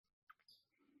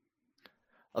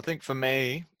I think for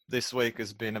me, this week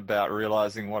has been about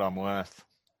realizing what I'm worth.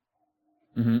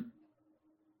 Mm-hmm.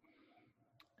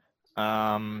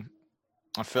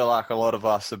 I feel like a lot of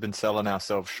us have been selling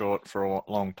ourselves short for a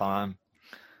long time,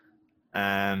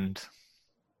 and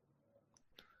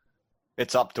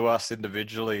it's up to us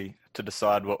individually to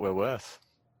decide what we're worth.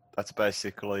 That's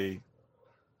basically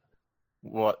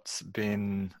what's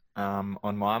been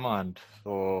on my mind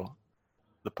for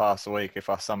the past week, if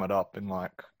I sum it up in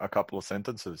like a couple of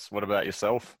sentences. What about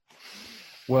yourself?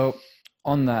 Well,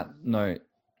 on that note,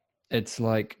 it's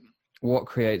like what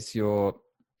creates your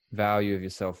value of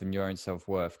yourself and your own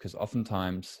self-worth? Because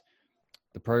oftentimes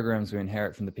the programs we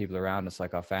inherit from the people around us,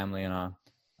 like our family and our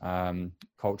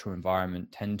cultural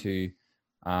environment, tend to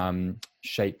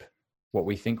shape what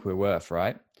we think we're worth,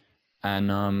 right?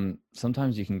 And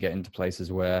sometimes you can get into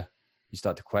places where you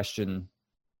start to question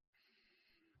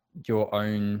your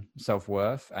own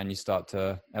self-worth and you start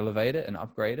to elevate it and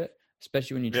upgrade it,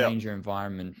 especially when you change your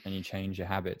environment and you change your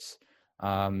habits.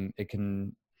 It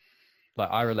can, like,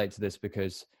 I relate to this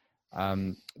because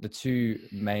the two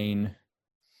main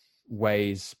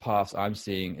paths I'm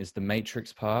seeing is the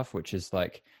matrix path, which is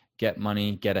like get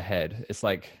money, get ahead. It's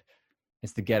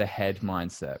the get ahead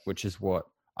mindset, which is what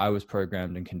I was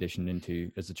programmed and conditioned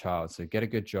into as a child. So get a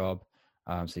good job,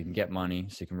 so you can get money,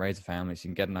 so you can raise a family, so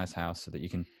you can get a nice house, so that you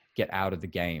can get out of the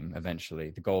game eventually.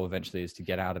 The goal eventually is to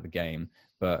get out of the game,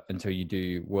 but until you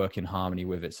do, work in harmony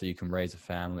with it so you can raise a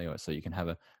family or so you can have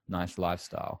a nice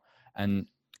lifestyle. And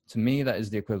to me, that is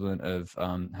the equivalent of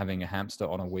having a hamster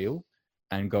on a wheel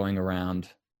and going around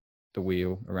the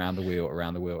wheel, around the wheel,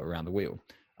 around the wheel, around the wheel.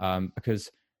 Because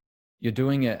you're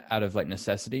doing it out of like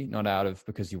necessity, not out of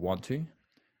because you want to.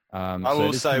 I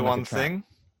will say one thing.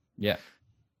 Yeah.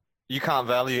 You can't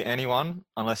value anyone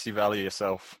unless you value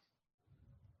yourself.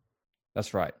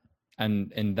 That's right.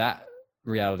 And in that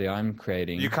reality I'm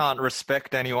creating, you can't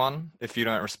respect anyone if you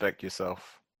don't respect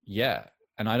yourself. Yeah.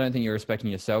 And I don't think you're respecting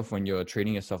yourself when you're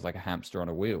treating yourself like a hamster on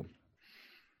a wheel.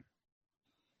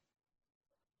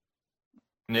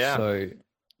 Yeah.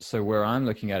 So where I'm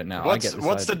looking at it now,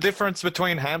 what's the difference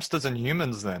between hamsters and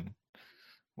humans then?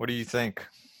 What do you think?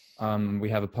 We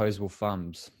have opposable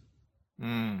thumbs.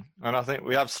 And I think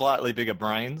we have slightly bigger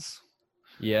brains.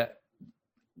 Yeah.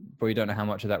 But we don't know how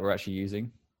much of that we're actually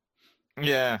using.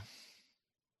 Yeah.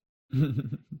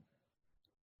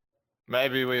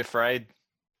 Maybe we're afraid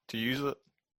to use it.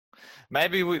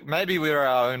 Maybe we're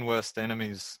our own worst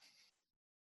enemies.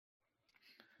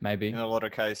 Maybe. In a lot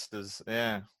of cases,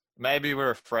 yeah. Maybe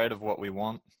we're afraid of what we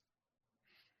want.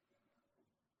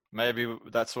 Maybe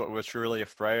that's what we're truly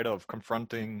afraid of,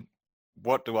 confronting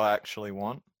what do I actually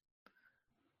want?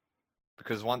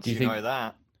 Because once you know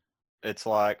that, it's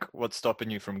like, what's stopping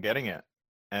you from getting it?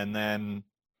 And then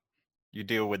you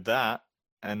deal with that,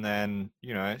 and then,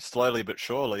 slowly but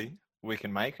surely, we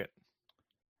can make it.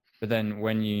 But then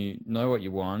when you know what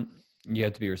you want, you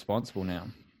have to be responsible now.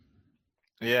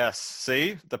 Yes.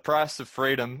 See, the price of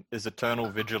freedom is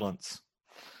eternal vigilance.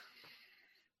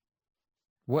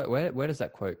 Where does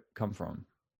that quote come from?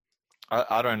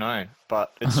 I don't know,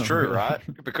 but it's true, really?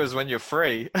 Right? Because when you're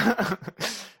free,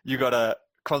 you got to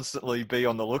constantly be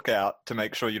on the lookout to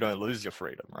make sure you don't lose your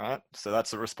freedom, right? So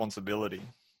that's a responsibility.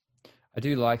 I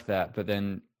do like that, but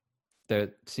then there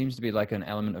seems to be like an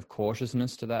element of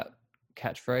cautiousness to that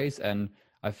catchphrase. And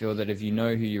I feel that if you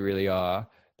know who you really are,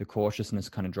 the cautiousness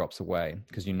kind of drops away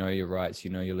because you know your rights,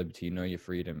 you know your liberty, you know your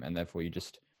freedom, and therefore you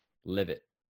just live it.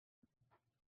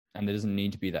 And there doesn't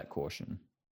need to be that caution.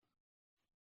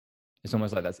 It's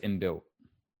almost like that's inbuilt.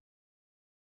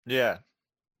 Yeah.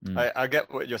 I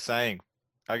get what you're saying.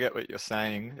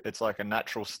 It's like a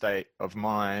natural state of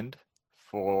mind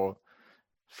for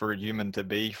a human to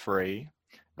be free.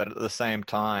 But at the same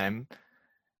time,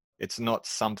 it's not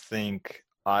something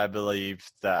I believe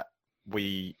that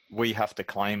we have to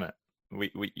claim it.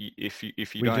 If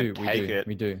you don't take it,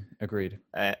 we do. Agreed.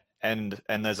 And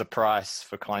there's a price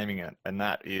for claiming it, and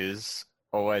that is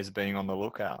always being on the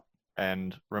lookout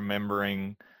and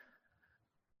remembering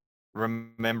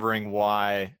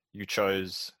why you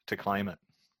chose to claim it,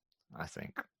 I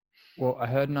think. Well, I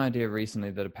heard an idea recently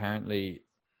that apparently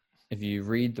if you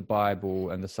read the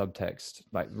Bible and the subtext,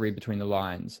 like read between the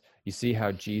lines, you see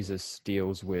how Jesus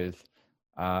deals with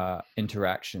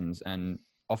interactions. And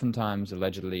oftentimes,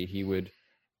 allegedly, he would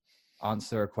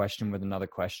answer a question with another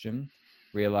question,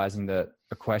 realizing that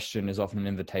a question is often an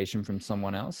invitation from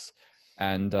someone else.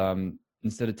 And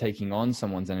instead of taking on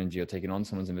someone's energy or taking on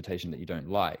someone's invitation that you don't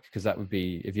like, because that would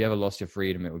be, if you ever lost your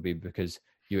freedom, it would be because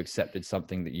you accepted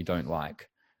something that you don't like.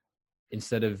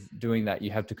 Instead of doing that, you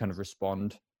have to kind of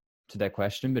respond to their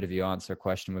question, but if you answer a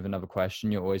question with another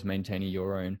question, you're always maintaining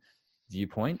your own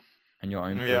viewpoint and your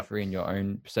own periphery and your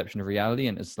own perception of reality.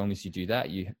 And as long as you do that,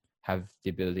 you have the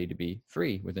ability to be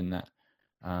free within that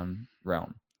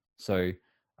realm. So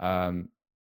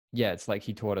yeah, it's like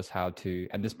he taught us how to,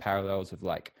 and this parallels with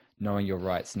like knowing your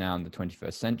rights now in the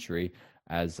 21st century,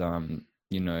 as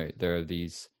you know, there are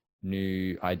these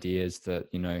new ideas that,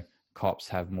 you know, cops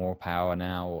have more power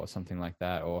now or something like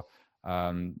that, or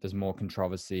there's more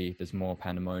controversy, there's more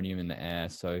pandemonium in the air.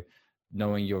 So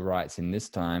knowing your rights in this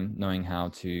time, knowing how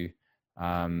to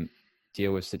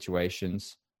deal with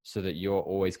situations so that you're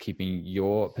always keeping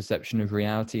your perception of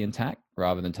reality intact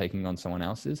rather than taking on someone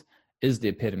else's, is the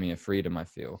epitome of freedom, I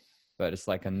feel. But it's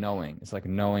like a knowing. It's like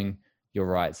knowing your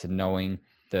rights and knowing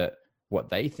that what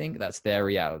they think, that's their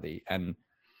reality. And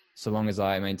so long as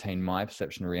I maintain my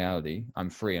perception of reality, I'm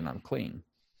free and I'm clean.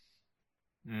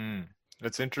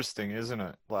 It's interesting, isn't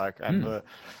it? Like, and the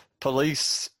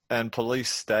police and police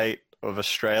state of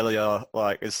Australia,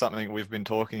 like, is something we've been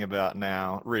talking about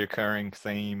now, reoccurring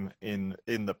theme in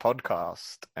the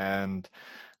podcast. And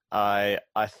I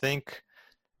think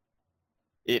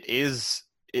it is,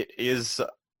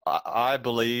 I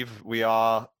believe we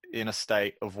are in a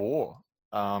state of war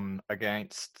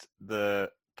against the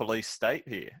police state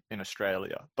here in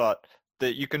Australia, but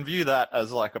that you can view that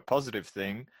as like a positive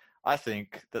thing. I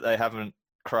think that they haven't,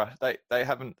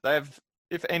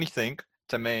 if anything,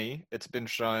 to me, it's been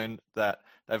shown that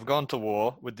they've gone to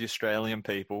war with the Australian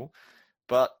people,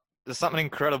 but there's something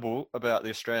incredible about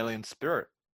the Australian spirit.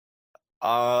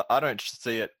 I don't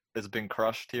see it as being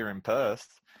crushed here in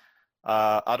Perth.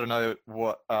 I don't know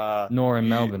what nor in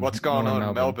Melbourne. What's going on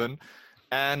in Melbourne.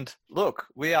 And look,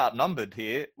 we are outnumbered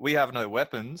here. We have no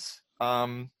weapons.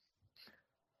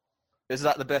 Is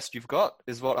that the best you've got?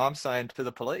 Is what I'm saying to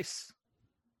the police.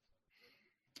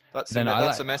 That's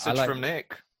a message from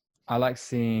Nick. I like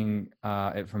seeing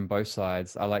it from both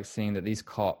sides. I like seeing that these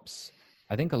cops,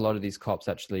 I think a lot of these cops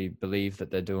actually believe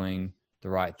that they're doing the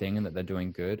right thing and that they're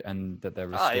doing good and that they're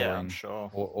restoring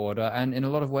order. And in a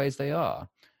lot of ways they are.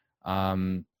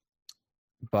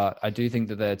 But I do think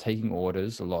that they're taking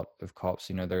orders, a lot of cops,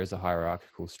 you know, there is a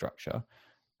hierarchical structure.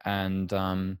 And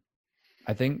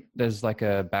I think there's like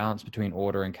a balance between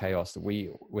order and chaos that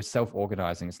we're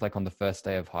self-organizing. It's like on the first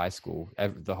day of high school,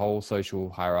 the whole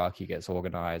social hierarchy gets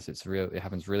organized. It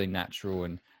happens really natural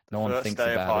and no one thinks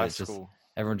about it. It's just,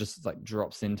 everyone just like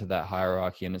drops into that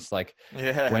hierarchy. And it's like,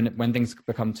 when things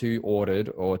become too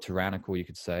ordered or tyrannical, you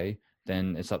could say,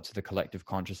 then it's up to the collective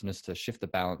consciousness to shift the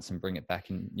balance and bring it back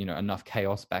in, you know, enough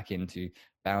chaos back in to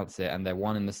balance it. And they're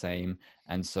one and the same.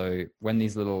 And so when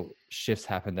these little shifts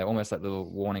happen, they're almost like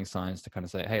little warning signs to kind of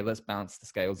say, hey, let's balance the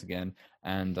scales again.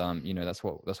 And, you know, that's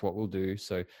what we'll do.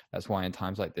 So that's why in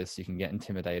times like this, you can get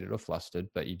intimidated or flustered,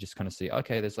 but you just kind of see,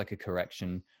 okay, there's like a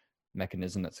correction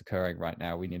mechanism that's occurring right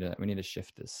now. We need to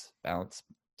shift this balance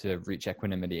to reach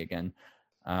equanimity again.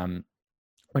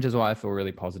 Which is why I feel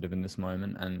really positive in this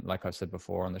moment. And like I said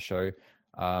before on the show,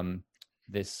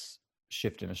 this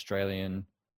shift in Australian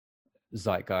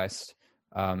zeitgeist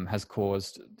has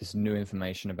caused this new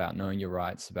information about knowing your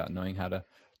rights, about knowing how to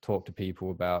talk to people,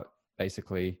 about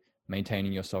basically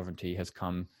maintaining your sovereignty has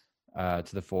come to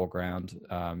the foreground,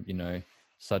 you know,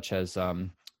 such as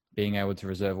being able to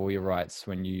reserve all your rights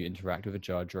when you interact with a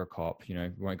judge or a cop. You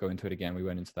know, we won't go into it again. We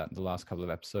went into that in the last couple of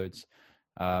episodes.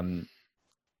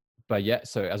 But yeah,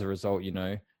 so as a result, you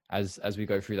know, as we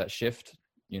go through that shift,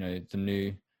 you know, the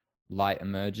new light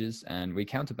emerges and we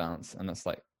counterbalance. And that's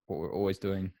like what we're always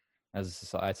doing as a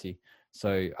society.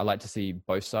 So I like to see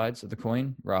both sides of the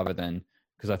coin rather than,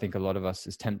 because I think a lot of us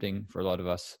is tempting for a lot of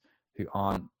us who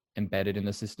aren't embedded in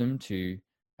the system to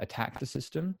attack the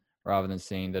system rather than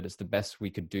seeing that it's the best we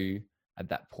could do at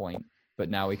that point. But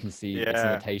now we can see its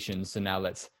limitations. So now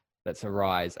let's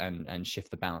arise and shift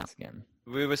the balance again.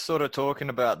 We were sort of talking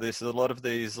about this. A lot of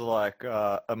these like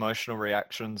emotional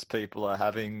reactions people are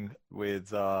having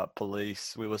with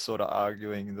police. We were sort of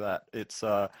arguing that it's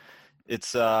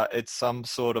some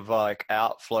sort of like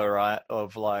outflow, right?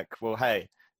 Of like, well, hey,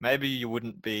 maybe you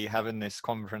wouldn't be having this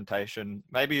confrontation.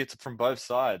 Maybe it's from both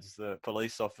sides, the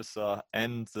police officer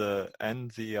and the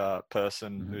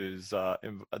person who's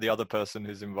the other person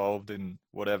who's involved in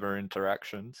whatever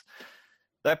interactions.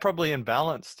 They're probably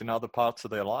imbalanced in other parts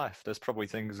of their life. There's probably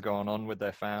things going on with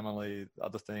their family,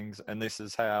 other things, and this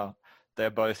is how they're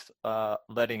both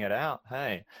letting it out.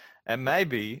 Hey, and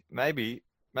maybe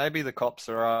the cops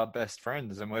are our best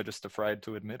friends, and we're just afraid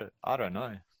to admit it. I don't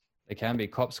know. It can be.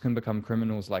 Cops can become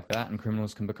criminals like that, and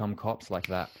criminals can become cops like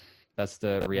that. That's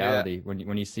the reality. Yeah.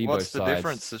 When you see both sides. What's the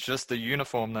difference? It's just the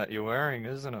uniform that you're wearing,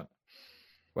 isn't it?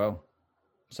 Well,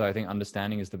 So I think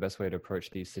understanding is the best way to approach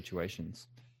these situations.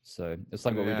 So it's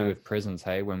like what we do with prisons.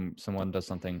 Hey, when someone does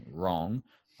something wrong,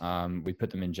 we put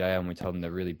them in jail and we tell them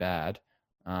they're really bad.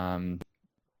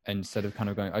 Instead of kind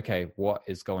of going, okay, what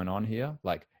is going on here?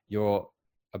 Like, you're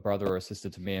a brother or a sister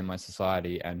to me in my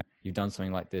society, and you've done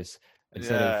something like this.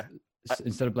 Instead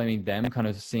of blaming them, kind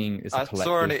of seeing it's a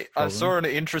collective I saw an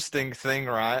interesting thing,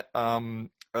 right?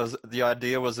 The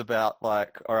idea was about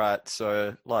like, all right,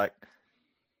 so like,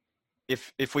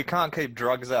 if we can't keep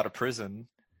drugs out of prison,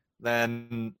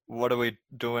 then what are we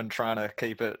doing trying to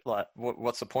keep it, like,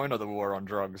 what's the point of the war on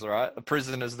drugs, right? A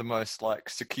prison is the most like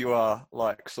secure,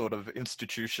 like, sort of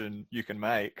institution you can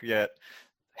make, yet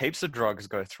heaps of drugs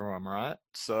go through them, right?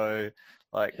 So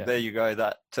like, there you go.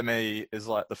 That to me is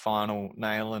like the final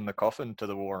nail in the coffin to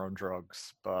the war on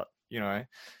drugs. But you know,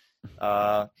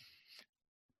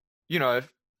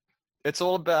 it's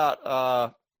all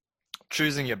about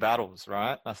choosing your battles,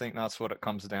 right? I think that's what it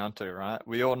comes down to, right?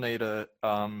 We all need to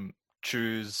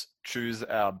choose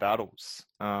our battles.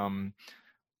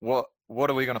 What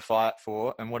are we going to fight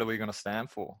for, and what are we going to stand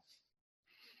for?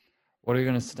 What are we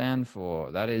going to stand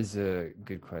for? That is a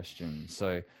good question.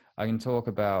 So I can talk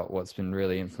about what's been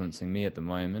really influencing me at the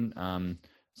moment.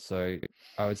 So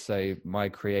I would say my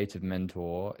creative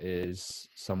mentor is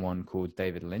someone called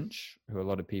David Lynch, who a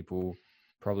lot of people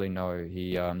probably know.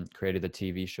 He created the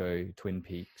TV show Twin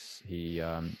Peaks. He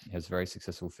has very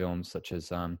successful films such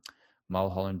as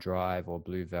Mulholland Drive or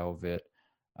Blue Velvet,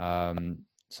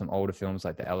 some older films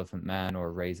like The Elephant Man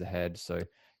or Razorhead. So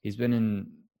he's been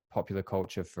in popular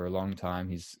culture for a long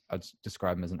time. I'd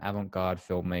describe him as an avant-garde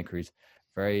filmmaker. He's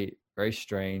very, very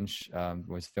strange,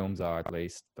 his films are, at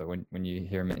least. But when you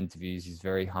hear him in interviews, he's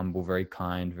very humble, very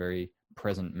kind, very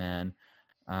present man.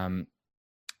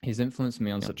 He's influenced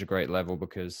me on such a great level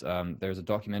because there's a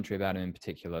documentary about him in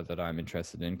particular that I'm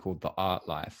interested in called The Art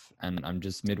Life, and I'm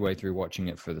just midway through watching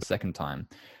it for the second time.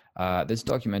 This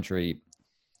documentary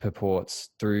purports,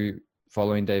 through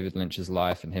following David Lynch's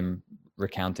life and him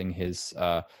recounting his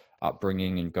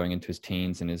upbringing and going into his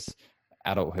teens and his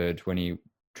adulthood when he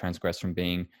transgressed from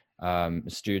being a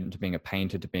student to being a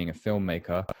painter to being a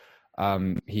filmmaker.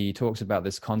 He talks about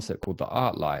this concept called the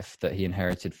art life that he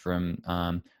inherited from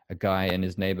a guy in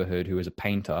his neighborhood who was a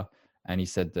painter. And he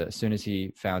said that as soon as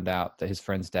he found out that his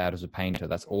friend's dad was a painter,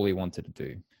 that's all he wanted to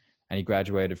do. And he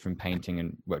graduated from painting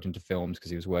and worked into films because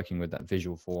he was working with that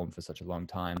visual form for such a long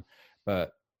time.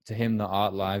 But to him, the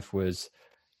art life was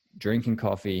drinking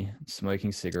coffee,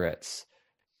 smoking cigarettes,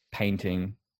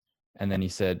 painting, and then he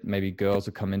said maybe girls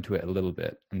would come into it a little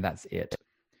bit, and that's it.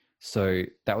 So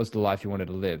that was the life he wanted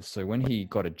to live. So when he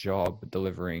got a job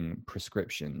delivering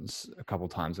prescriptions a couple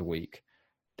times a week,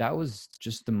 that was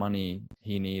just the money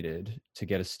he needed to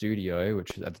get a studio,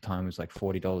 which at the time was like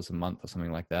 $40 a month or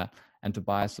something like that, and to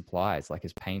buy supplies like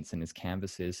his paints and his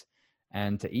canvases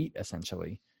and to eat,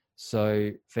 essentially.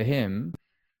 So for him,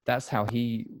 that's how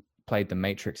he played the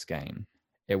Matrix game.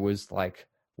 It was like,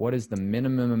 what is the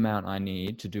minimum amount I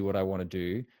need to do what I want to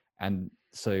do? And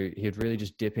so he'd really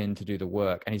just dip in to do the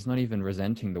work, and he's not even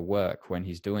resenting the work when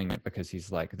he's doing it, because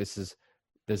he's like, this is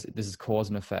cause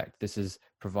and effect. This is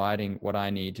providing what I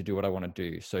need to do what I want to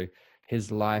do. So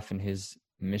his life and his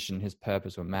mission, his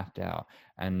purpose were mapped out.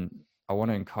 And I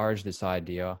want to encourage this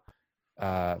idea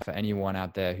for anyone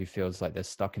out there who feels like they're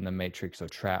stuck in the matrix or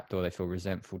trapped, or they feel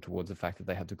resentful towards the fact that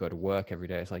they have to go to work every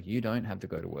day. It's like, you don't have to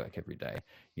go to work every day.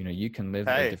 You know, you can live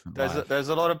a different life. There's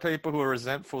a lot of people who are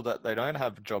resentful that they don't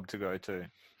have a job to go to.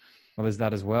 Well, there's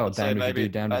that as well. Damned if you do,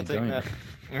 damned if you don't.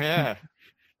 Yeah.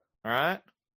 All right.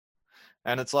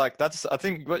 And it's like, I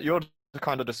think what you're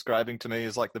kind of describing to me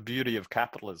is like the beauty of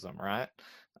capitalism, right?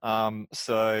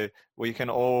 So we can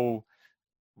all,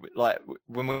 like,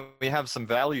 when we have some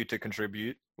value to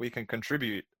contribute, we can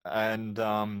contribute. And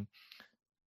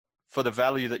for the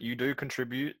value that you do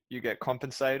contribute, you get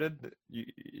compensated.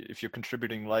 If you're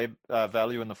contributing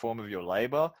value in the form of your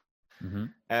labor. Mm-hmm.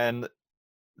 And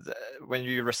when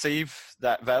you receive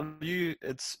that value,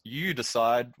 it's you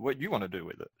decide what you want to do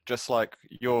with it. Just like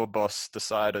your boss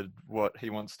decided what he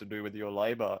wants to do with your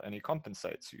labor, and he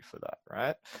compensates you for that,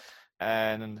 right?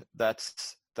 And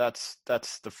that's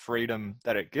the freedom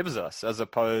that it gives us, as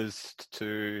opposed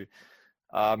to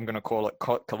I'm going to call it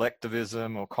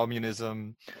collectivism or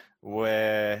communism,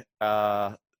 where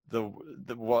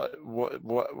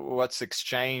what's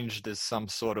exchanged is some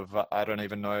sort of, I don't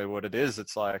even know what it is.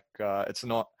 It's like it's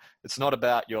not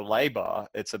about your labor.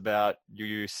 It's about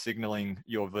you signaling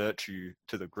your virtue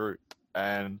to the group.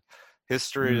 And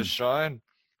history has shown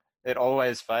it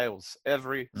always fails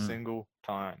every single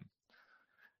time.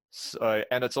 So,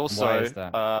 and it's also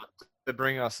to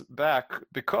bring us back,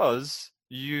 because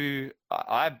in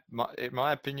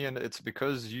my opinion, it's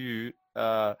because you're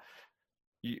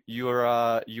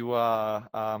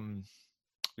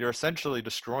essentially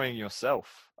destroying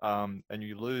yourself, and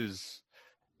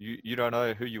you don't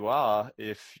know who you are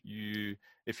if you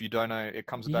don't know. It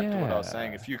comes back to what I was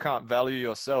saying. Yeah. If you can't value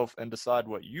yourself and decide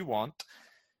what you want,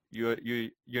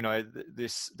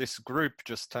 this group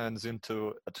just turns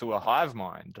into a hive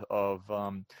mind of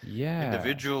Yeah.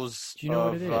 individuals Do you know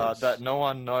what it of that is? no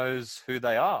one knows who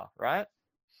they are, right?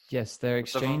 Yes, they're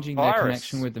It's a exchanging their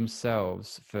connection virus. with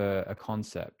themselves for a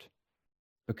concept.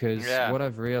 Because Yeah, what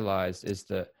I've realized is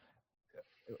that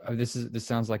this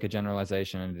sounds like a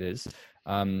generalization, and it is.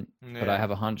 But I yeah,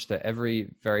 have a hunch that every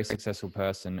very successful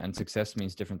person, and success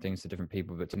means different things to different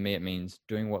people, but to me it means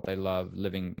doing what they love,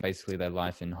 living basically their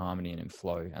life in harmony and in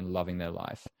flow, and loving their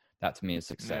life. That to me is yeah,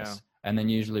 success. And then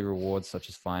usually rewards such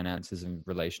as finances and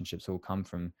relationships will come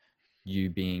from you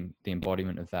being the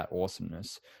embodiment of that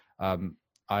awesomeness. Um,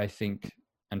 I think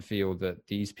and feel that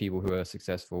these people who are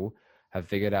successful have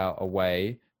figured out a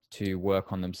way to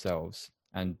work on themselves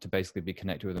and to basically be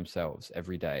connected with themselves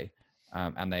every day.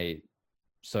 And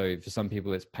so for some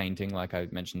people it's painting, like I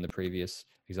mentioned in the previous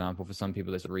example. For some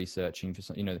people it's researching. For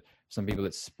some people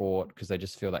it's sport, because they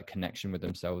just feel that connection with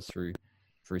themselves through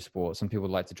sport. Some people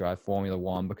like to drive Formula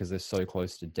One because they're so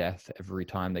close to death every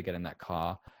time they get in that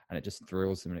car, and it just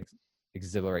thrills them and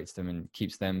exhilarates them and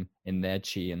keeps them in their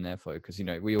chi and their flow. Because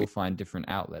we all find different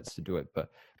outlets to do it, but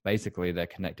basically they're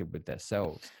connected with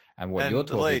themselves. And what you're And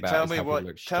talking Lee, about is how people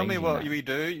are tell me exchanging what that. we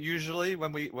do usually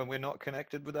when we're not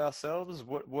connected with ourselves.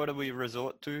 What do we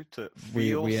resort to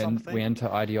we feel we en- we something? enter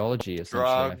ideology,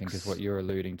 essentially, I think, is what Drugs. you're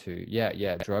alluding to.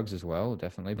 Yeah, drugs as well,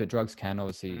 definitely, but drugs can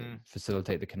obviously Mm.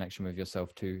 facilitate the connection with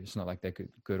yourself too. It's not like they're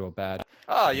good or bad.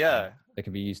 Oh um, yeah, they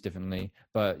can be used differently,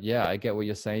 but yeah, I get what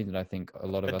you're saying, that I think a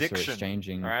lot of us are addiction,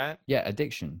 exchanging. right? Yeah,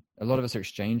 addiction. A lot of us are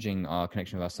exchanging our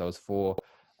connection with ourselves for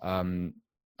an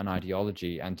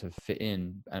ideology, and to fit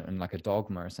in, and like a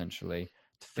dogma, essentially,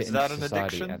 to fit Is into that an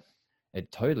society. addiction? And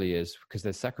it totally is, because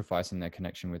they're sacrificing their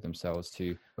connection with themselves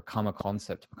to become a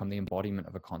concept, to become the embodiment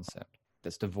of a concept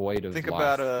that's devoid of Think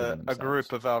about life within a group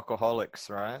themselves. of alcoholics,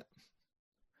 right?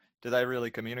 Do they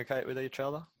really communicate with each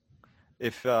other?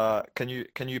 If can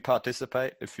you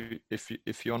participate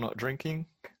if you're not drinking?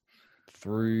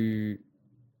 Through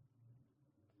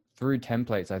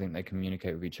templates, I think they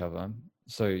communicate with each other.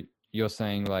 So you're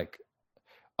saying, like,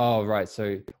 oh, right.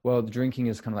 So, well, the drinking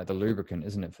is kind of like the lubricant,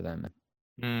 isn't it, for them?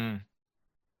 Mm.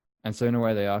 And so in a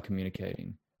way they are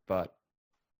communicating, but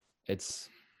it's,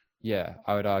 yeah,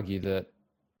 I would argue that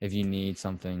if you need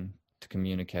something to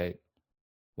communicate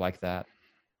like that,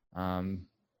 um,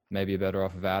 maybe you're better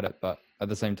off without it. But at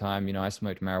the same time, I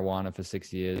smoked marijuana for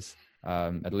 6 years,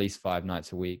 at least 5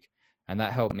 nights a week. And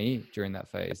that helped me during that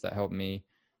phase. That helped me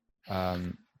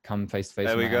come face to face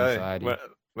There with we my go. anxiety.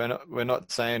 We're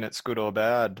not saying it's good or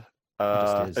bad. It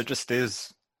just It is. just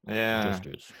is. It Yeah. just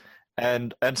is.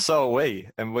 And so are we,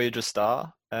 and we just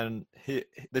are. And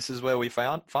this is where we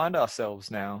find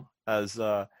ourselves now as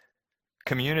a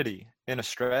community in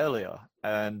Australia,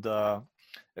 and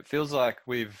it feels like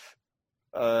we've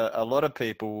a lot of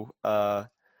people.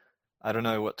 I don't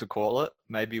know what to call it.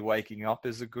 Maybe waking up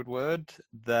is a good word.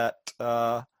 That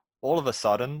all of a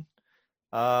sudden,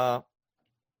 uh,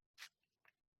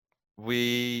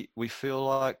 we feel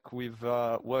like we've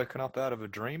woken up out of a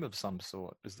dream of some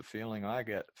sort. Is the feeling I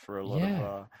get for a lot of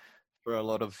Yeah. for a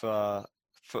lot of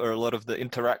for a lot of the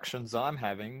interactions I'm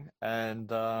having,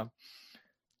 and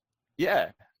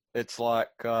yeah, it's like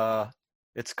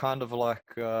it's kind of like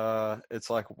it's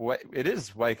like it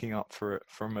is waking up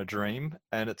from a dream,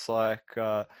 and it's like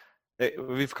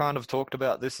we've kind of talked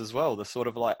about this as well, the sort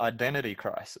of like identity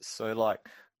crisis. So like,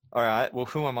 all right, well,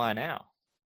 who am I now?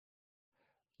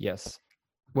 Yes.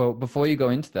 Well, before you go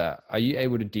into that, are you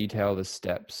able to detail the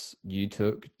steps you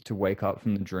took to wake up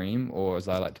from the dream, or as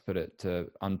I like to put it, to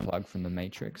unplug from the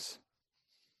matrix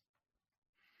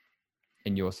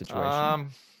in your situation?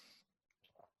 Um,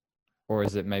 Or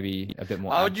is it maybe a bit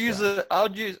more I would use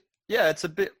abstract? yeah, it's a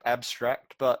bit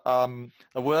abstract, but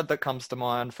a word that comes to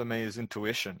mind for me is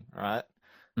intuition, right?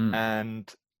 Mm,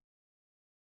 And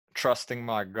trusting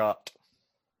my gut.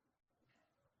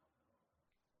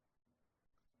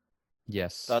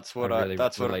 yes, I really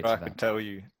That's what relate I to that. could tell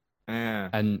you. Yeah.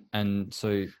 And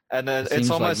so And then it it's seems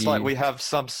like almost like you, we have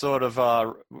some sort of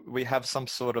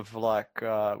like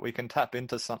we can tap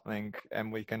into something,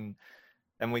 and we can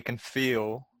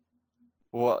feel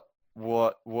what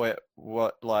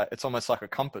like it's almost like a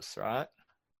compass, right?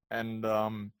 And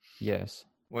yes,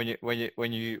 when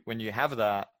you have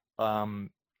that,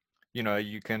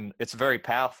 you can, it's very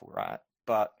powerful, right?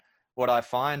 But what I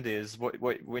find is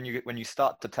when you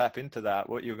start to tap into that,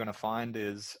 what you're going to find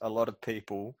is a lot of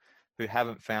people who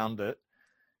haven't found it,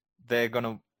 they're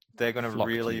going to Flock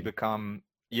to really you. become,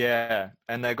 yeah,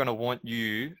 and they're going to want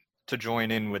you to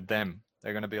join in with them.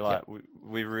 They're going to be like, Yep.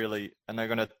 we really, and they're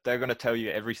going to tell you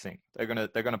everything. They're going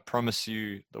to promise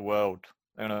you the world.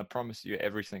 They're going to promise you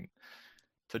everything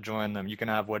to join them. You can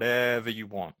have whatever you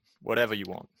want, whatever you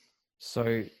want.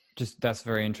 So just that's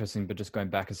very interesting, but just going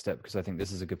back a step, because I think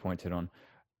this is a good point to hit on.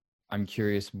 I'm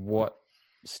curious, what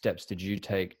steps did you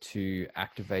take to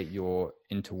activate your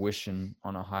intuition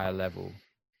on a higher level?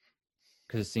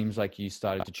 Because it seems like you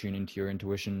started to tune into your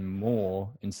intuition more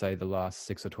in, say, the last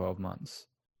 6 or 12 months.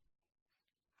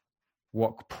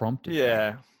 What prompted that?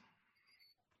 Yeah.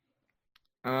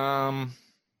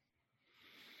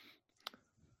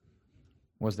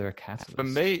 Was there a For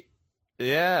catalyst? me,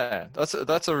 yeah,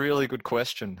 that's a really good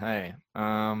question. Hey,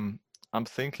 I'm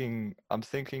thinking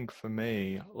for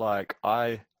me, like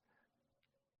I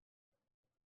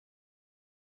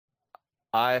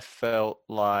felt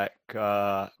like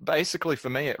basically for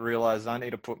me it realized I need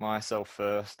to put myself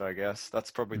first, I guess.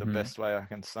 That's probably the Mm-hmm. best way I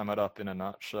can sum it up in a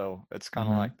nutshell. It's kind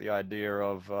of Mm-hmm. like the idea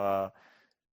of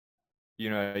you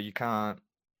know, you can't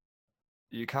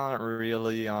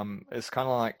really it's kind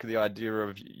of like the idea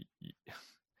of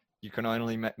you can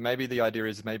only maybe the idea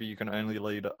is maybe you can only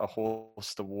lead a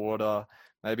horse to water.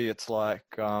 Maybe it's like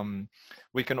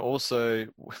we can also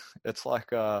it's like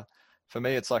for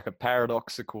me it's like a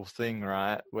paradoxical thing,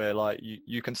 right, where like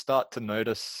you can start to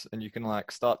notice, and you can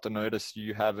like start to notice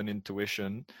you have an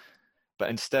intuition, but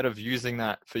instead of using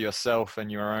that for yourself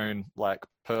and your own like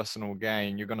personal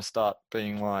gain, you're going to start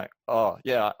being like, oh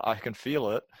yeah, I can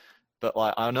feel it, but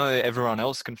like I know everyone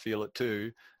else can feel it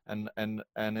too. And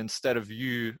instead of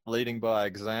you leading by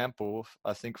example,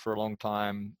 I think for a long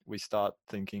time we start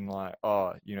thinking like,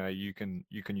 oh, you know, you can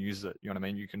use it, you know what I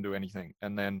mean, you can do anything.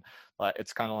 And then like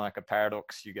it's kind of like a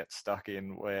paradox you get stuck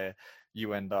in, where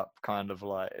you end up kind of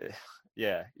like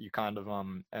yeah, you kind of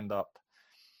end up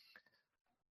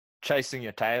chasing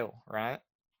your tail, right?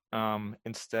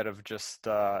 Instead of just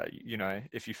you know,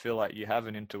 if you feel like you have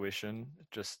an intuition,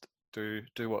 just do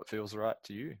what feels right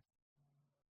to you.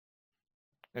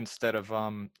 Instead of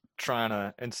trying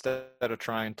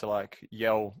to like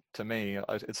yell to me,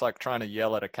 it's like trying to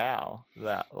yell at a cow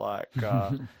that like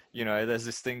you know, there's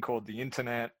this thing called the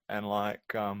internet, and like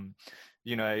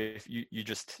you know, if you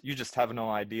just have no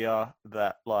idea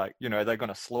that like, you know, they're going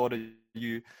to slaughter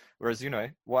you. Whereas, you know,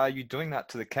 why are you doing that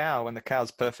to the cow when the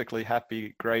cow's perfectly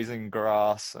happy grazing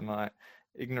grass, and like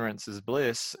ignorance is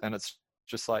bliss? And it's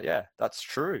just like, yeah, that's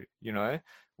true, you know.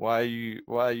 Why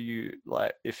are you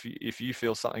like, if you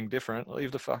feel something different,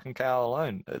 leave the fucking cow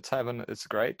alone. It's having its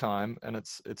great time, and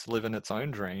it's living its own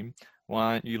dream.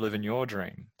 Why aren't you living your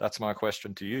dream? That's my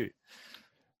question to you.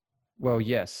 Well,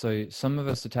 yes. So some of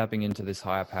us are tapping into this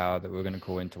higher power that we're going to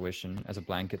call intuition as a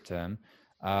blanket term.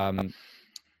 Um,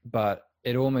 but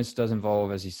it almost does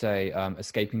involve, as you say,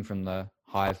 escaping from the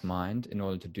hive mind in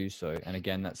order to do so. And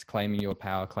again, that's claiming your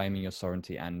power, claiming your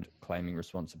sovereignty, and claiming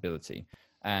responsibility.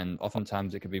 And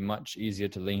oftentimes it could be much easier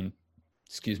to lean,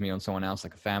 on someone else,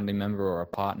 like a family member or a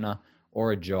partner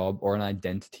or a job or an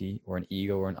identity or an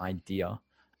ego or an idea.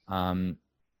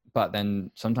 But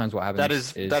then sometimes what happens That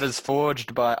is is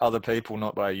forged by other people,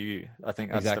 not by you. I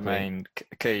think that's the exactly. main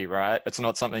key, right? It's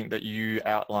not something that you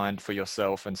outlined for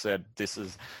yourself and said, this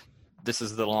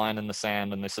is the line in the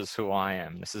sand, and this is who I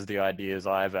am. This is the ideas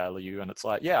I value. And it's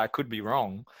like, yeah, I could be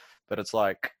wrong, but it's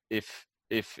like, if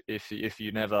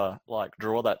you never like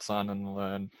draw that sun and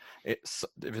learn, if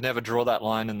you never draw that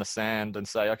line in the sand and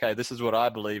say, okay, this is what I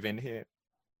believe in here,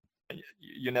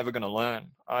 you're never going to learn,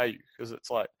 are you? Because it's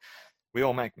like, we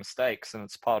all make mistakes, and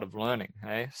it's part of learning.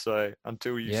 Hey, so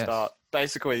until you Yes.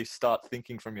 start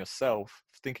thinking from yourself,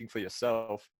 thinking for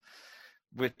yourself,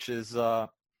 which is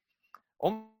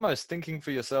almost thinking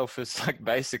for yourself is like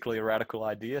basically a radical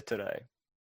idea today.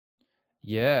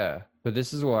 Yeah, but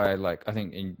this is why, like, I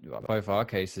think in both our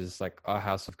cases, like, our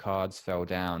house of cards fell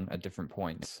down at different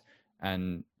points.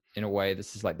 And in a way,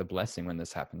 this is like the blessing when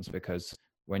this happens, because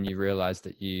when you realize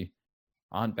that you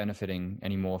aren't benefiting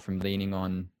anymore from leaning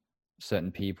on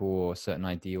certain people or certain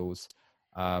ideals,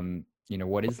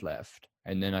 what is left?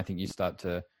 And then I think you start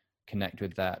to connect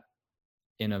with that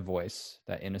inner voice,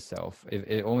 that inner self.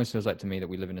 It almost feels like to me that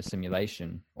we live in a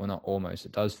simulation, or not almost.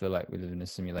 It does feel like we live in a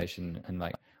simulation, and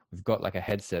like we've got like a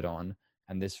headset on,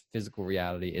 and this physical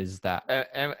reality is that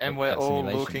And we're that all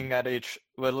simulation.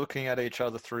 we're looking at each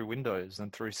other through windows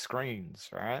and through screens,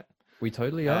 right? We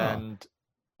totally are. And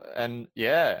and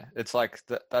yeah, it's like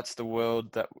that's the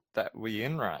world that we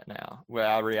in right now, where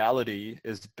our reality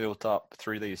is built up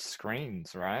through these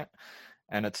screens, right?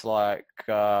 And it's like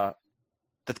the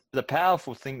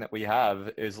powerful thing that we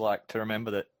have is like to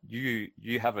remember that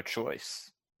you have a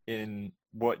choice in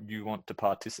what you want to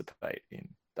participate in.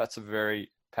 That's a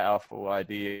very powerful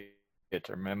idea,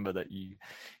 to remember that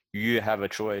you have a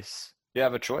choice. You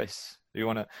have a choice. Do you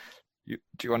want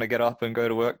to get up and go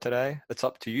to work today? It's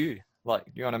up to you. Like,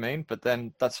 you know what I mean? But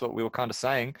then that's what we were kind of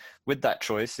saying with that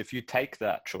choice. If you take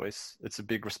that choice, it's a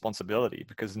big responsibility,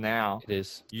 because now It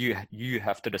is. you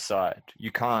have to decide.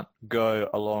 You can't go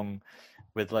along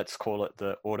with, let's call it,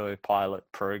 the autopilot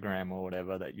program or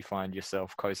whatever that you find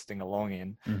yourself coasting along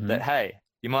in, that, hey,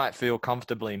 you might feel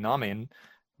comfortably numb in,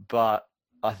 but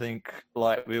I think,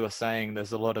 like we were saying,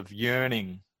 there's a lot of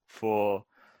yearning for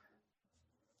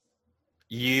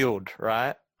yield,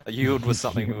 right? Yield was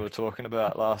something we were talking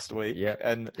about last week.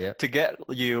 And to get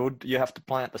yield, you have to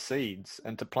plant the seeds.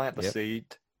 And to plant the seed,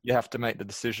 you have to make the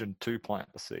decision to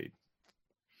plant the seed.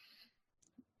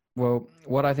 Well,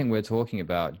 what I think we're talking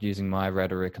about, using my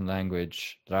rhetoric and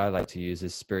language that I like to use,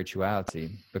 is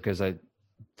spirituality, because I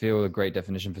feel a great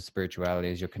definition for spirituality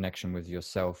is your connection with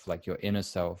yourself, like your inner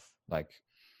self. Like,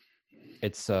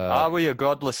 it's Are we a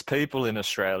godless people in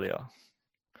Australia?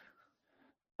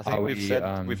 I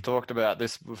think we've talked about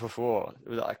this before.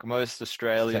 Like, most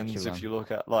Australians, secular. If you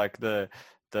look at like the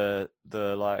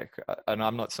like, and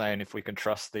I'm not saying if we can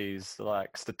trust these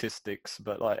like statistics,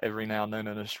 but like every now and then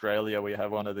in Australia we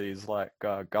have one of these like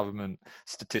government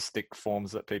statistic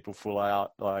forms that people fill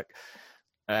out, like,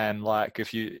 and like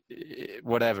if you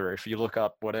look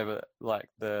up whatever, like,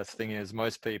 the thing is,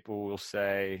 most people will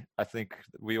say, I think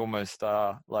we almost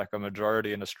are like a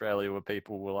majority in Australia where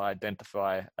people will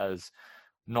identify as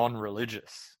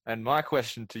non-religious. And my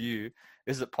question to you,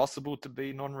 is it possible to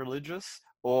be non-religious,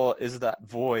 or is that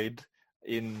void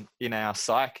in our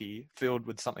psyche filled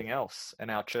with something else, and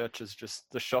our church is just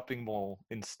the shopping mall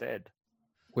instead?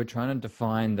 We're trying to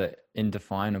define the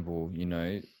indefinable, you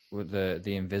know, with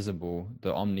the invisible,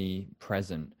 the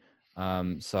omnipresent.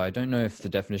 So I don't know if the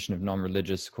definition of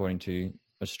non-religious according to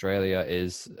Australia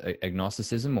is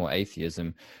agnosticism or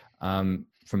atheism. From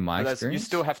my experience, you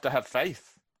still have to have faith.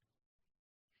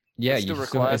 Yeah, you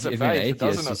still, if you're an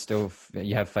atheist,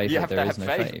 you have faith that there is no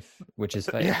faith, which is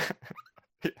faith.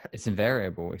 It's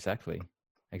invariable. Exactly.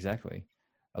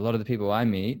 A lot of the people I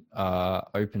meet are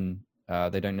open.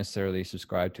 They don't necessarily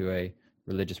subscribe to a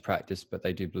religious practice, but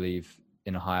they do believe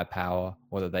in a higher power,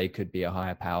 or that they could be a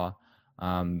higher power.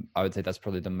 I would say that's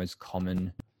probably the most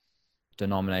common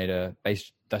denominator.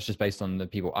 That's just based on the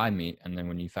people I meet. And then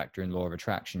when you factor in law of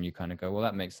attraction, you kind of go, well,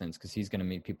 that makes sense, because he's going to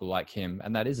meet people like him.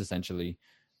 And that is essentially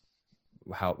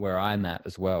where I'm at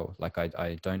as well. Like,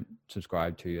 I don't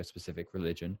subscribe to a specific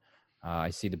religion.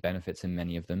 I see the benefits in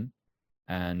many of them,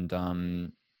 and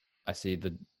I see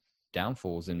the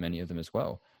downfalls in many of them as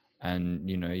well. And,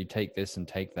 you know, you take this and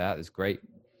take that. There's great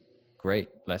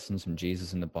lessons from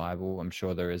Jesus in the Bible. I'm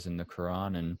sure there is in the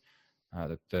Quran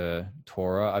and the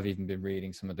Torah. I've even been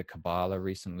reading some of the Kabbalah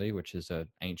recently, which is an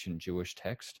ancient Jewish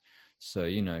text. So,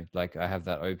 you know, like, I have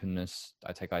that openness.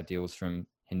 I take ideals from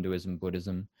Hinduism,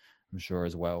 Buddhism, I'm sure,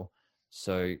 as well.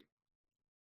 So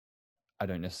I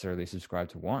don't necessarily subscribe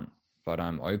to one, but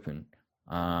I'm open.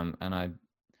 And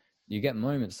you get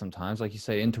moments sometimes, like you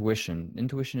say, intuition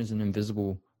is an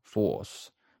invisible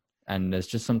force. And there's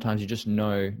just sometimes you just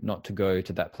know not to go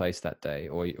to that place that day,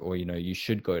 or, you know, you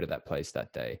should go to that place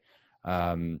that day.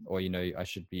 Or, you know, I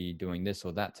should be doing this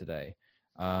or that today.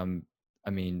 I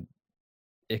mean,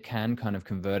 it can kind of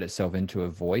convert itself into a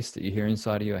voice that you hear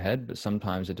inside of your head, but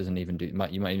sometimes it doesn't even you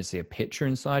might even see a picture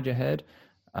inside your head.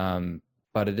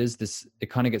 But it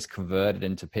kind of gets converted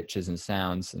into pictures and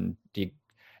sounds, and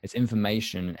it's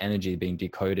information and energy being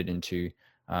decoded into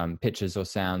pictures or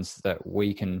sounds that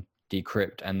we can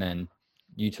decrypt and then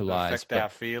utilize. Affect our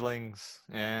feelings.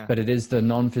 Yeah. But it is the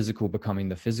non-physical becoming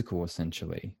the physical,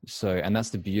 essentially. So, and that's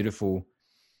the beautiful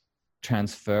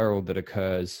transferal that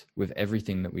occurs with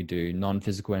everything that we do,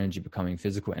 non-physical energy becoming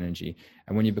physical energy.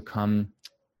 And when you become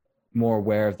more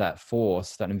aware of that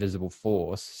force, that invisible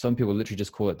force, some people literally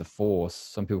just call it the force,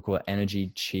 some people call it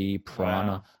energy, chi,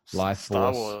 prana, life force.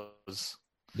 Star Wars.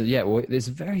 Yeah, well, there's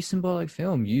a very symbolic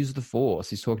film, Use the Force.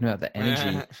 He's talking about the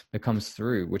energy that comes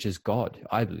through, which is God,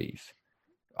 I believe,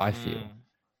 I feel.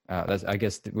 I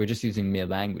guess we're just using mere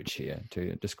language here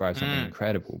to describe something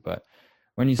incredible, but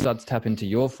when you start to tap into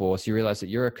your force, you realize that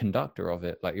you're a conductor of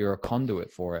it, like you're a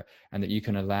conduit for it, and that you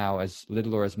can allow as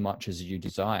little or as much as you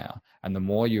desire. And the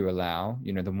more you allow,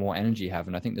 you know, the more energy you have.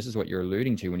 And I think this is what you're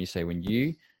alluding to when you say, when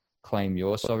you claim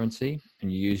your sovereignty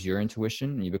and you use your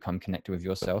intuition and you become connected with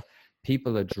yourself,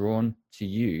 people are drawn to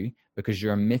you because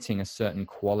you're emitting a certain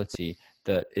quality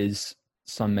that is,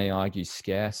 some may argue,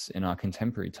 scarce in our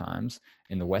contemporary times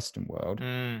in the Western world.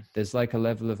 There's like a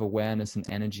level of awareness and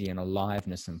energy and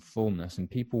aliveness and fullness, and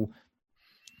people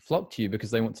flock to you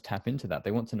because they want to tap into that.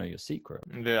 They want to know your secret.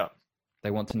 Yeah. They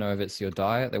want to know if it's your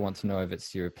diet. They want to know if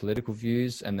it's your political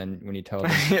views. And then when you tell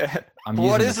them, I'm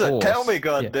what is it? Tell me,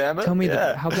 God damn it. Tell me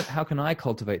that. How can I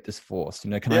cultivate this force?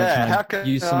 Can I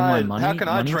use some of my money? How can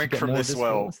I drink from this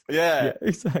well? Yeah,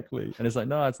 exactly. And it's like,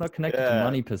 no, it's not connected to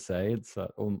money per se. It's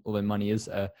although money is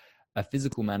a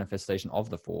physical manifestation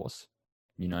of the force,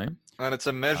 And it's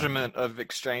a measurement of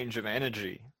exchange of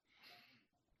energy.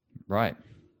 Right.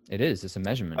 It is. It's a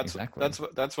measurement. Exactly.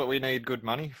 That's what we need good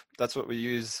money. That's what we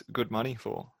use good money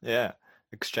for. Yeah.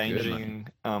 Exchanging.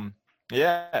 And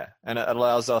it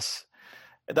allows us,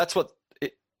 that's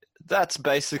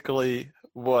basically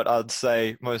what I'd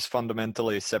say most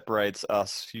fundamentally separates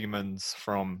us humans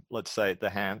from, let's say, the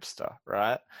hamster,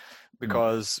 right?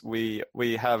 Because we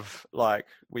have a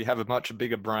much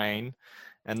bigger brain,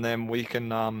 and then we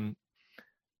can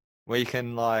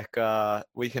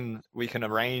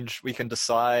arrange, we can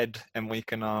decide, and we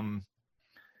can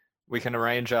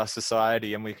arrange our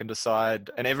society, and we can decide,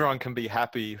 and everyone can be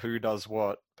happy who does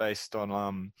what based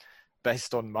on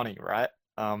money, right?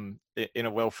 In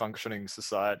a well-functioning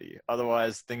society.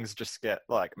 Otherwise things just get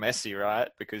like messy, right?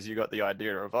 Because you got the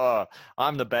idea of, oh,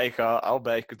 I'm the baker, I'll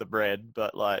bake the bread,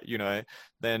 but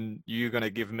then you're going to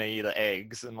give me the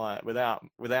eggs, and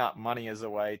without money as a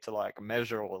way to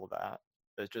measure all of that,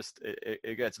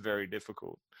 it gets very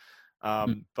difficult.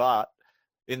 But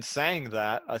in saying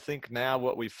that, I think now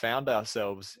what we've found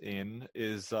ourselves in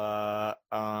is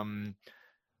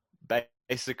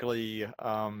basically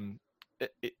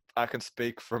I can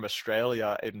speak from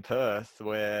Australia in Perth,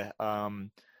 where a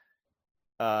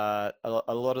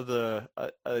lot of the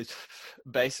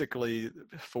basically,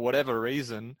 for whatever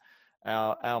reason,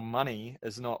 our money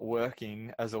is not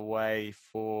working as a way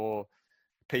for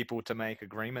people to make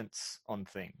agreements on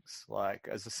things. Like,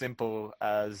 as simple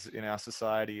as in our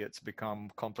society, it's become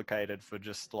complicated for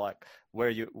just where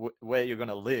you're going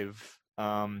to live.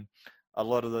 A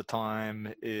lot of the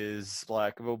time is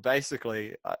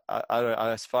basically,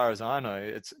 I, as far as I know,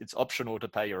 it's optional to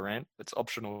pay your rent. It's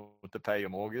optional to pay your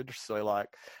mortgage. So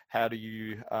how do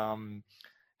you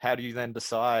then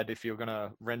decide if you're going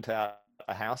to rent out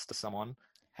a house to someone?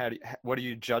 What are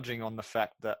you judging on the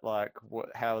fact that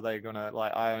how are they going to,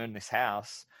 I own this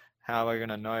house, how are they going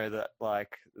to know that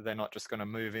they're not just going to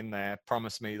move in there,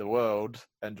 promise me the world,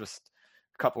 and just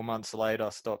a couple months later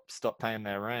stop paying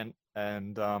their rent?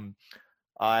 And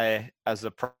I, as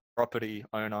a property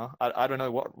owner, I don't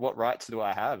know what rights do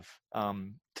I have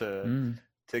to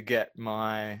get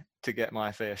my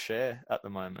fair share at the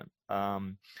moment,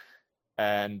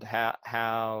 and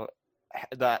how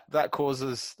that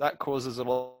causes a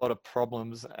lot of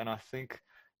problems. And I think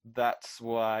that's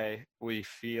why we're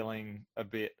feeling a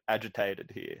bit agitated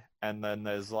here. And then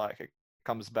there's it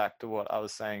comes back to what I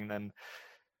was saying then,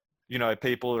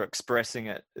 people are expressing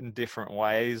it in different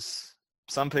ways.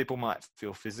 Some people might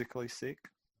feel physically sick,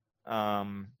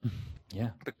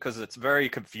 because it's very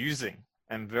confusing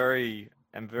and very,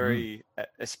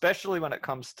 especially when it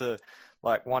comes to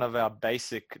one of our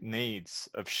basic needs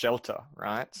of shelter,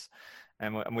 right?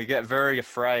 And we get very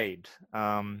afraid.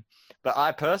 But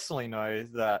I personally know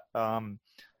that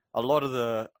a lot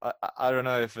of I don't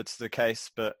know if it's the case,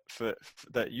 but for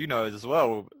that as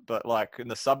well, but in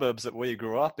the suburbs that we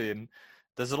grew up in,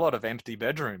 there's a lot of empty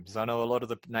bedrooms. I know a lot of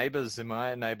the neighbors in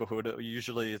my neighborhood,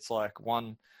 usually it's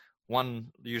one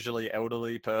usually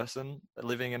elderly person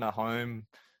living in a home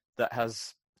that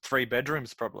has 3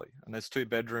 bedrooms probably, and there's 2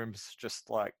 bedrooms just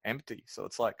empty. So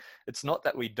it's not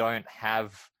that we don't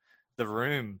have the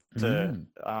room to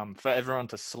for everyone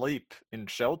to sleep in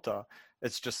shelter.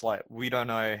 It's just we don't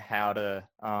know how to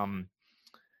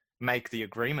make the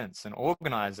agreements and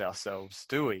organize ourselves,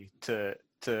 do we,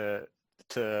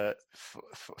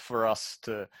 for us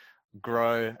to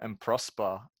grow and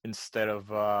prosper, instead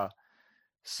of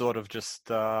sort of just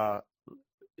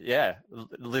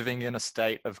living in a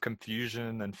state of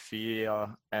confusion and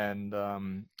fear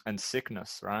and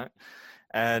sickness, right?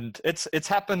 And it's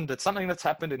happened. It's something that's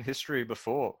happened in history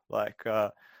before,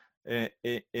 in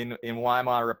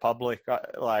Weimar Republic,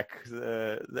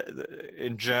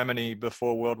 in Germany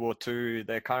before World War II,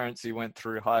 their currency went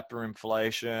through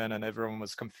hyperinflation and everyone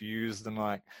was confused. And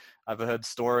I've heard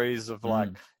stories of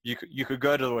you could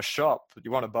go to a shop,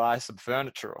 you want to buy some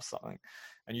furniture or something,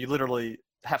 and you literally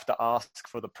have to ask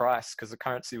for the price because the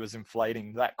currency was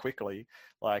inflating that quickly.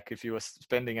 Like if you were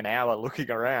spending an hour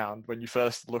looking around when you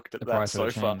first looked at The that price would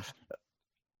have sofa, changed.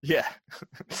 yeah,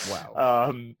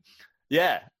 Wow.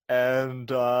 yeah, and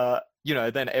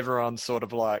then everyone's sort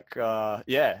of like,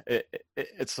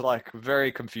 it's like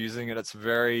very confusing, and it's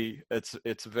very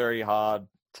hard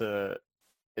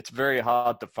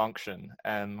to function,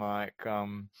 and like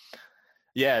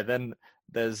then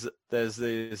there's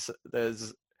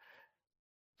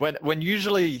when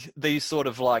usually these sort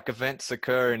of like events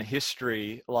occur in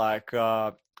history, like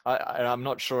I'm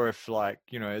not sure if like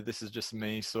this is just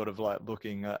me sort of like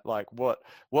looking at like what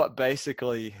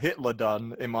basically Hitler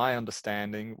done. In my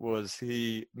understanding, was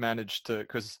he managed to,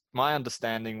 because my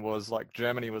understanding was like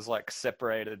Germany was like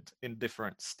separated in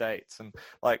different states, and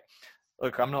like,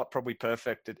 look, I'm not probably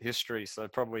perfect at history, so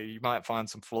probably you might find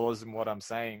some flaws in what I'm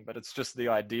saying, but it's just the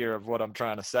idea of what I'm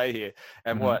trying to say here.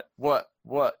 And what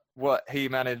he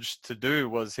managed to do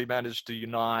was he managed to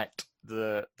unite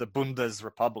the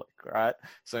Bundesrepublik, right?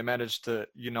 So he managed to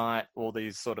unite all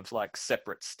these sort of like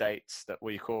separate states that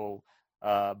we call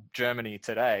Germany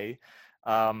today,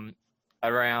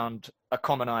 around a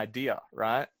common idea,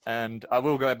 right? And I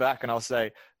will go back and I'll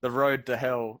say the road to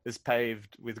hell is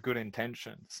paved with good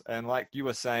intentions. And like you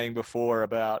were saying before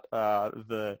about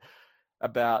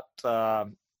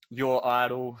your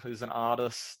idol who's an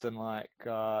artist, and like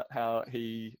how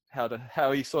he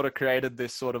sort of created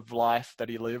this sort of life that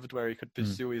he lived where he could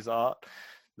pursue his art.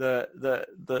 The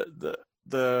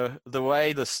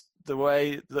way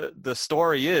the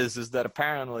story is that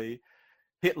apparently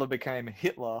Hitler became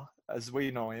Hitler as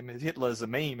we know him. Hitler's a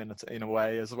meme in a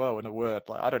way as well, in a word.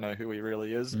 Like, I don't know who he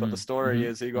really is, but the story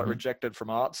is he got rejected from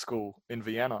art school in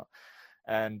Vienna.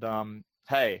 And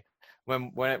hey,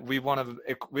 when we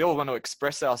all want to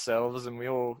express ourselves, and we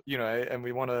all, and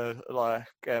we want to like,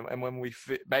 and when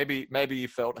maybe he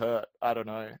felt hurt, I don't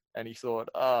know, and he thought,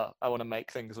 I want to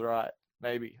make things right.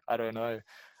 Maybe, I don't know.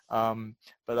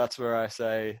 But that's where I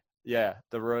say, yeah,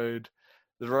 the road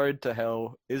to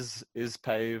hell is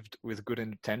paved with good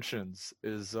intentions,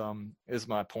 is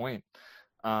my point.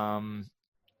 And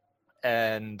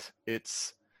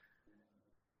it's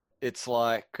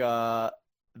like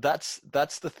that's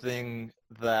the thing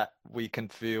that we can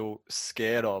feel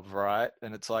scared of, right?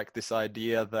 And it's like this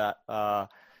idea that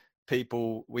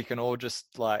we can all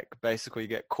just like basically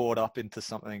get caught up into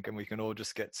something, and we can all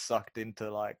just get sucked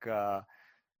into like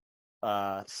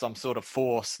some sort of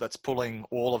force that's pulling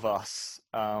all of us,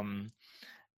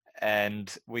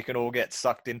 and we can all get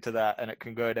sucked into that, and it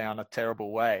can go down a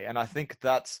terrible way. And I think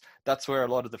that's where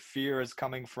a lot of the fear is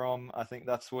coming from. I think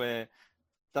that's why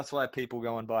people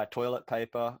go and buy toilet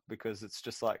paper, because it's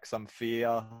just like some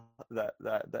fear that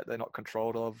they're not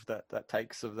controlled of, that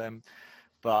takes of them.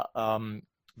 But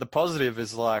the positive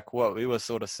is like what we were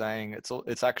sort of saying.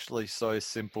 It's actually so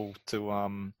simple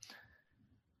to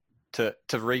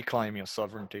reclaim your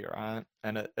sovereignty, right?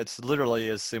 And it's literally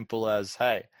as simple as,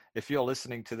 hey, if you're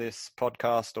listening to this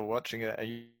podcast or watching it,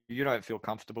 and you don't feel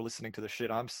comfortable listening to the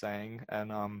shit I'm saying,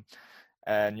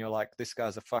 and you're like, this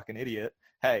guy's a fucking idiot,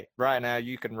 hey, right now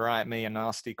you can write me a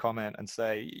nasty comment and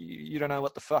say, you don't know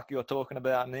what the fuck you're talking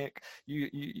about, Nick.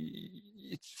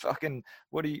 It's fucking,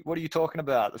 what are you talking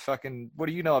about? What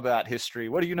do you know about history?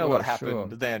 What do you know what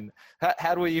happened then?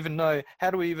 How do we even know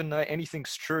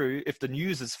anything's true if the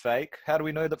news is fake? How do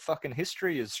we know that fucking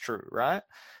history is true, right?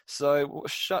 So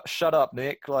shut up,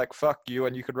 Nick. Like, fuck you,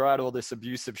 and you could write all this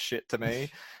abusive shit to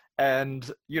me. And,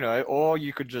 or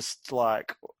you could just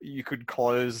like, you could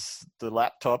close the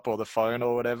laptop or the phone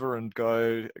or whatever and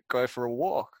go for a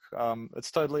walk. It's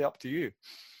totally up to you.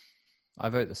 I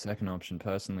vote the second option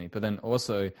personally, but then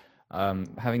also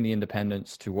having the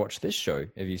independence to watch this show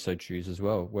if you so choose as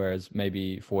well. Whereas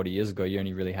maybe 40 years ago, you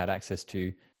only really had access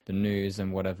to the news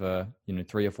and whatever,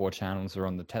 3 or 4 channels are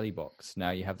on the telly box.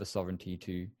 Now you have the sovereignty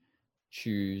to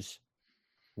choose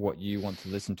what you want to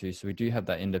listen to. So we do have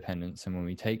that independence. And when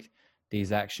we take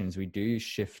these actions, we do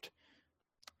shift.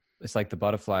 It's like the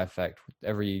butterfly effect.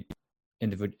 Every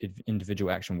individual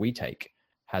action we take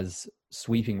has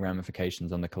sweeping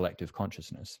ramifications on the collective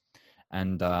consciousness.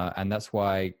 And that's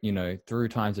why, through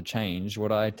times of change,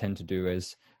 what I tend to do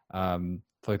is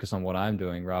focus on what I'm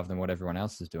doing rather than what everyone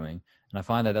else is doing. And I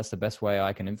find that that's the best way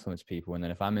I can influence people. And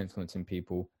then if I'm influencing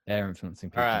people, they're influencing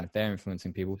people. Right. And if they're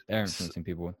influencing people, they're influencing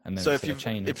people. And then so if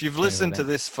you've listened to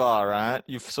this far, right,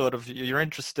 you're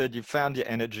interested, you've found your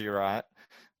energy, right?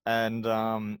 And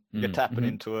you're tapping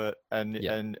into it, and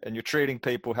you're treating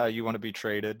people how you want to be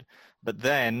treated. But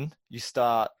then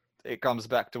it comes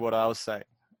back to what I was saying.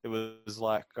 It was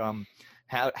like,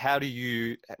 how do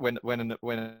you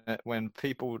when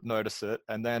people notice it,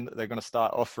 and then they're going to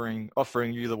start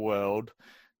offering you the world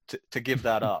to give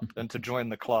that up and to join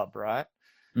the club, right?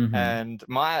 Mm-hmm. And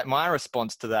my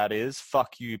response to that is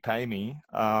fuck you, pay me.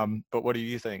 But what do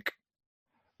you think?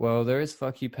 Well, there is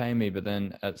fuck you, pay me, but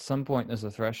then at some point there's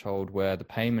a threshold where the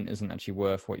payment isn't actually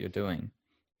worth what you're doing.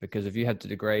 Because if you had to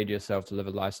degrade yourself to live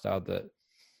a lifestyle that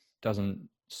doesn't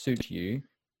suit you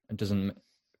and doesn't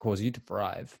cause you to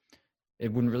thrive,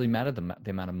 it wouldn't really matter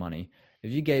the amount of money. If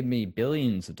you gave me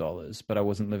billions of dollars, but I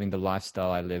wasn't living the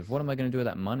lifestyle I live, what am I going to do with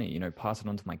that money? You know, pass it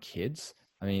on to my kids?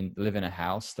 I mean, live in a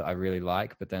house that I really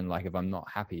like, but then like if I'm not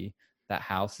happy, that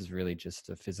house is really just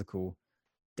a physical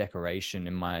decoration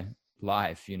in my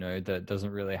life, you know, that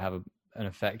doesn't really have an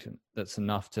effect that's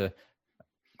enough to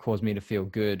cause me to feel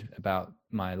good about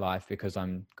my life because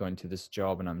I'm going to this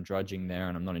job and I'm drudging there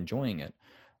and I'm not enjoying it.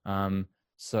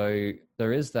 So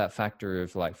there is that factor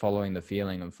of like following the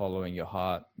feeling and following your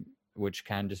heart, which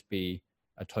can just be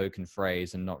a token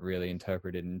phrase and not really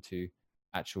interpreted into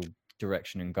actual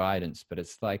direction and guidance. But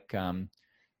it's like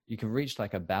you can reach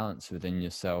like a balance within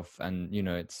yourself, and you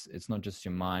know, it's not just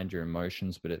your mind, your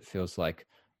emotions, but it feels like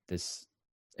this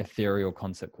ethereal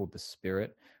concept called the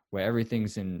spirit, where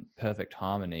everything's in perfect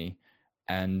harmony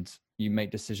and you make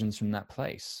decisions from that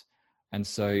place. And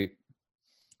so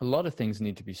a lot of things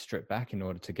need to be stripped back in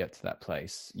order to get to that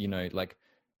place. You know, like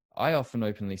I often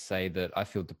openly say that I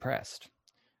feel depressed,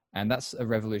 and that's a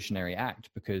revolutionary act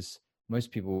because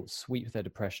most people sweep their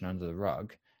depression under the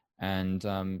rug, and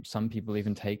some people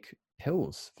even take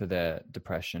pills for their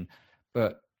depression.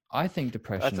 But I think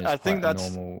depression is quite a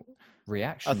normal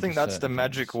reaction. I think that's the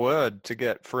magic word to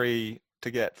get free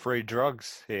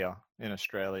drugs here in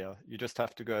Australia. You just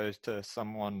have to go to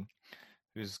someone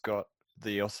who's got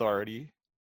the authority,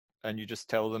 and you just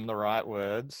tell them the right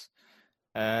words,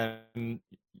 and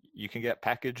you can get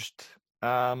packaged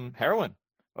heroin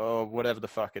or whatever the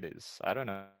fuck it is. I don't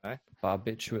know.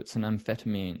 Barbiturates and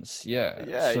amphetamines. Yeah.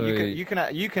 Yeah. So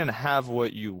you can have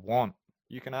what you want.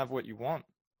 You can have what you want.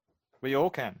 We all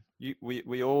can.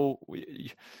 We're all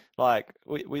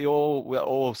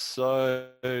so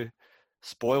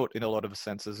spoiled in a lot of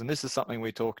senses. And this is something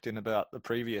we talked in about the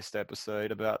previous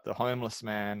episode about the homeless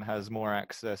man has more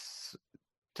access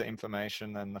to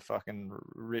information than the fucking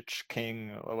rich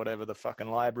king or whatever, the fucking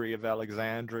Library of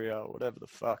Alexandria or whatever the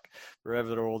fuck,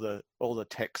 wherever all the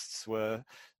texts were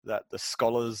that the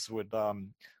scholars would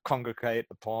congregate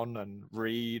upon and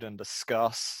read and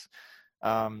discuss.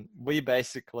 We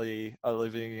basically are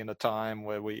living in a time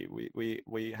where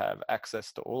we have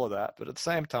access to all of that, but at the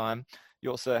same time, you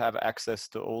also have access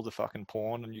to all the fucking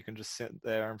porn, and you can just sit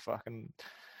there and fucking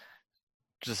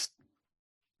just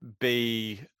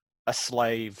be a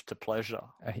slave to pleasure,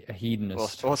 a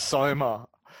hedonist, or soma.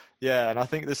 Yeah, and I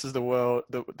think this is the world.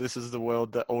 This is the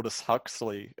world that Aldous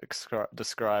Huxley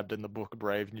described in the book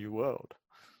Brave New World.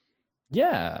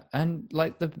 Yeah, and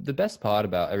like the best part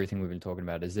about everything we've been talking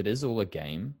about is it is all a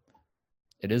game.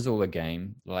 It is all a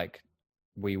game. Like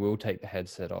we will take the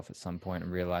headset off at some point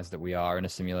and realize that we are in a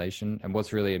simulation. And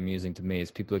what's really amusing to me is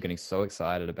people are getting so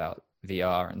excited about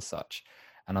VR and such.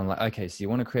 And I'm like, okay, so you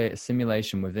want to create a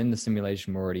simulation within the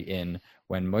simulation we're already in,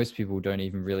 when most people don't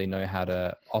even really know how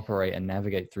to operate and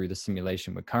navigate through the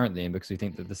simulation we're currently in, because we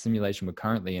think that the simulation we're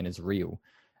currently in is real.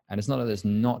 And it's not that it's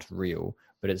not real,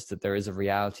 but it's that there is a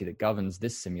reality that governs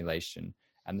this simulation.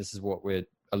 And this is what we're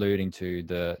alluding to,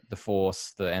 the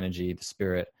force, the energy, the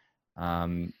spirit,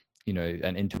 you know,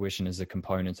 and intuition is a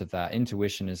component of that.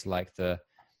 Intuition is like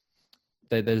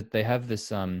they have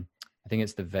this, I think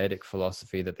it's the Vedic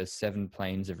philosophy that there's 7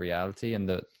 planes of reality, and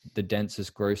the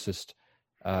densest, grossest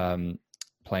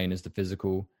plane is the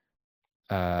physical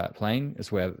plane.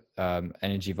 It's where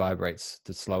energy vibrates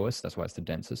the slowest. That's why it's the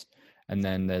densest. And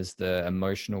then there's the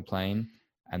emotional plane,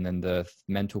 and then the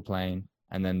mental plane,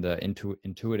 and then the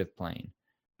intuitive plane.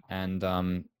 And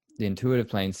the intuitive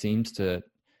plane seems to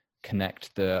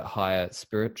connect the higher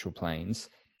spiritual planes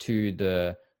to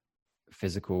the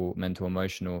physical, mental,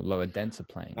 emotional, lower, denser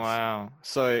planes. Wow.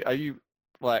 So are you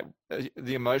like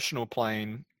the emotional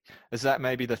plane? Is that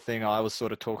maybe the thing I was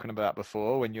sort of talking about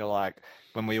before, when you're like,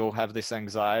 when we all have this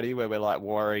anxiety where we're like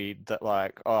worried that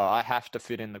like, oh, I have to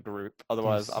fit in the group,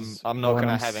 otherwise I'm not going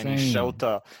to have any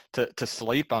shelter to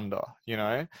sleep under, you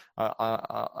know?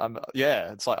 I'm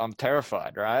it's like I'm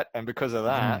terrified, right? And because of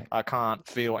that, I can't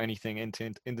feel anything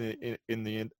in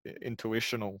the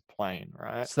intuitional plane,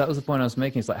 right? So that was the point I was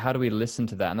making. It's like, how do we listen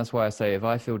to that? And that's why I say, if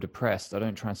I feel depressed, I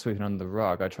don't try and sweep it under the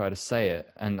rug. I try to say it.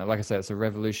 And like I said, it's a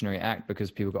revolutionary act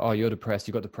because people go, oh, you're depressed,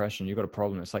 you got depression, you got a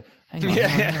problem. It's like, hang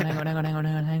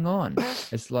on.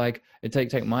 It's like,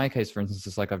 take my case, for instance.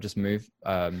 It's like,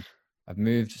 I've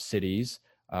moved cities.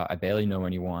 I barely know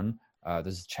anyone.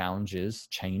 There's changes.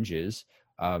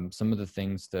 Some of the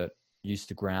things that used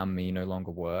to ground me no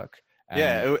longer work.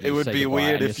 And it would be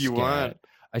weird if you weren't.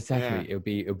 Exactly. Yeah.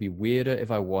 It would be weirder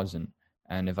if I wasn't.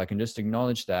 And if I can just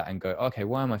acknowledge that and go, okay,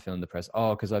 why am I feeling depressed?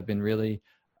 Oh, because I've been really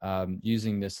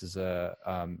using this as a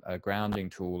grounding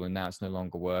tool, and now it's no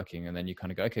longer working. And then you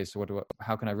kind of go, okay, so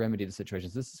how can I remedy the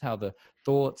situations? This is how the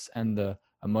thoughts and the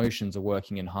emotions are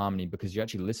working in harmony, because you're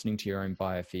actually listening to your own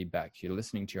biofeedback. You're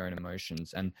listening to your own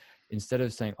emotions. And instead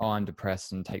of saying, oh, I'm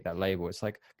depressed, and take that label, it's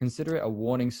like, consider it a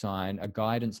warning sign, a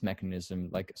guidance mechanism.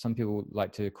 Like some people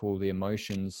like to call the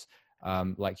emotions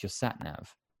like your sat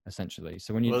nav, essentially.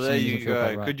 So when you, well, there you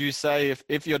go. Right, could you say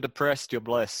if you're depressed, you're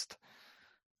blessed?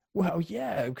 Well,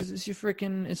 yeah, because it's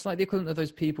it's like the equivalent of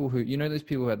those people who, those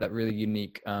people who have that really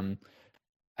unique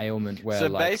ailment where, so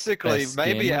basically,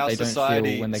 maybe our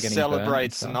society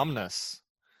celebrates numbness.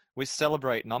 We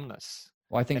celebrate numbness.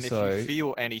 Well, I think so. If you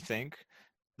feel anything,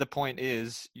 the point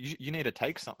is you need to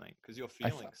take something because you're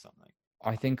feeling something.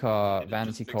 I think our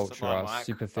vanity culture, our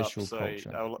superficial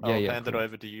culture. I'll hand it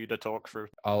over to you to talk through.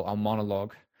 I'll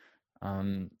monologue.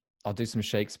 I'll do some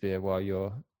Shakespeare while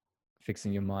you're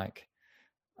fixing your mic.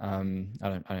 I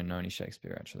don't know any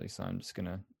Shakespeare actually, so I'm just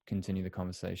gonna continue the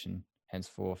conversation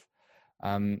henceforth.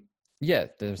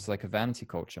 There's like a vanity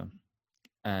culture,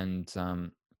 and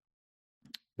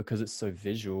because it's so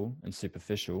visual and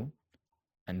superficial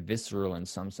and visceral in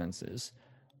some senses,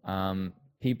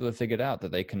 people have figured out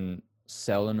that they can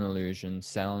sell an illusion,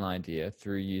 sell an idea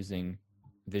through using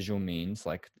visual means,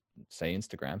 like say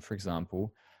Instagram, for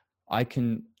example. I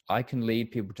can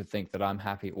lead people to think that I'm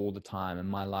happy all the time and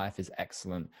my life is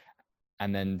excellent.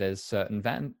 And then there's certain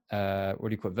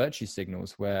virtue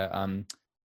signals where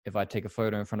if I take a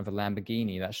photo in front of a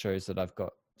Lamborghini, that shows that I've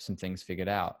got some things figured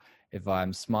out. If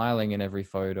I'm smiling in every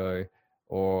photo,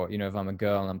 or, if I'm a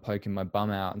girl and I'm poking my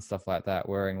bum out and stuff like that,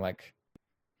 wearing like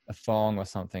a thong or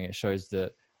something, it shows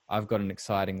that I've got an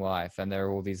exciting life. And there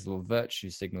are all these little virtue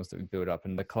signals that we build up,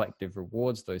 and the collective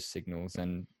rewards those signals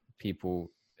and people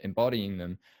embodying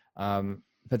them.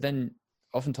 But then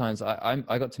oftentimes I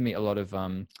got to meet a lot of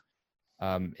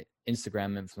Instagram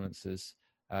influencers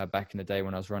back in the day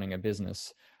when I was running a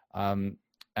business. And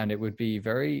it would be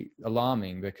very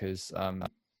alarming because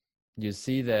you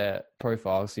see their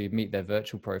profile, so you meet their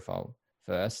virtual profile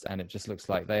first, and it just looks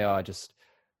like they are just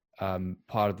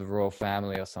part of the royal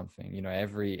family or something.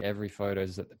 Every photo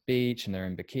is at the beach and they're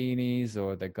in bikinis,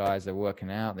 or the guys are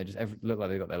working out. They just look like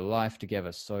they've got their life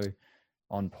together, so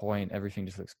on point. Everything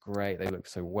just looks great. They look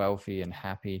so wealthy and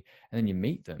happy. And then you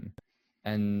meet them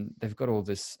and they've got all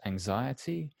this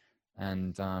anxiety,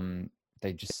 and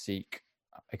they just seek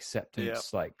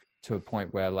acceptance, like to a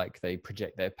point where like they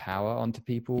project their power onto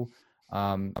people.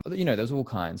 There's all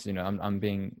kinds, I'm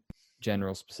being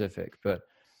general specific, but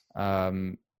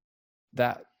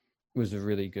that was a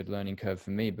really good learning curve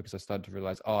for me, because I started to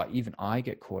realize, even I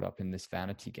get caught up in this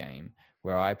vanity game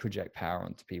where I project power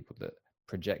onto people, that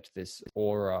project this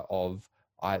aura of,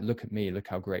 look at me, look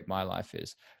how great my life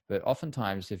is. But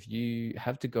oftentimes, if you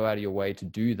have to go out of your way to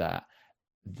do that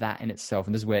in itself,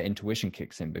 and this is where intuition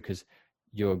kicks in, because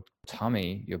your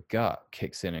tummy, your gut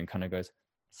kicks in and kind of goes,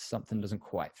 something doesn't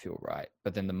quite feel right.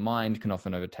 But then the mind can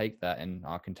often overtake that in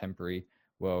our contemporary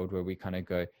world, where we kind of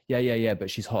go, yeah,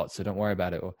 but she's hot, so don't worry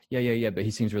about it. Or yeah, but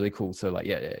he seems really cool, so like,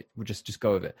 yeah, we'll just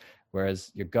go with it.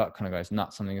 Whereas your gut kind of goes, nah,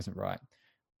 something isn't right.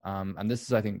 And this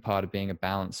is, I think, part of being a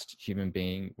balanced human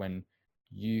being, when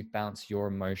you balance your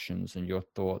emotions and your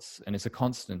thoughts. And it's a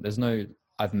constant. There's no,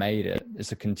 I've made it.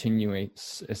 It's a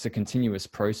continuous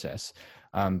process.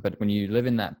 But when you live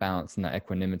in that balance and that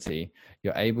equanimity,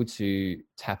 you're able to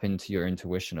tap into your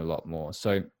intuition a lot more.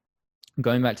 So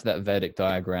going back to that Vedic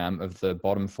diagram of the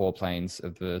bottom 4 planes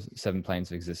of the 7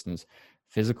 planes of existence: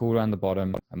 physical around the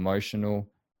bottom,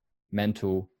 emotional,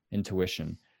 mental,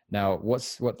 intuition. Now,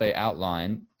 what they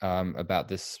outline about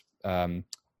this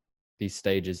these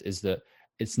stages is that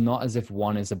it's not as if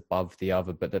one is above the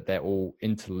other, but that they're all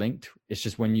interlinked. It's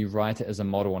just when you write it as a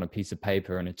model on a piece of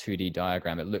paper in a 2D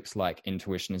diagram, it looks like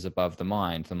intuition is above the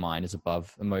mind is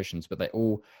above emotions, but they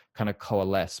all kind of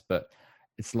coalesce. But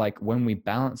it's like when we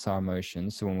balance our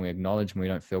emotions, so when we acknowledge when we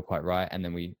don't feel quite right, and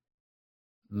then we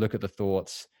look at the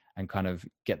thoughts and kind of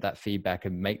get that feedback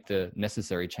and make the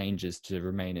necessary changes to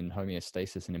remain in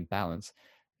homeostasis and in balance,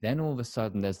 then all of a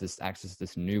sudden there's this access to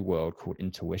this new world called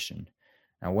intuition.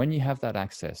 Now, when you have that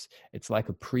access, it's like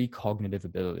a precognitive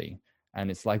ability. And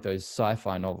it's like those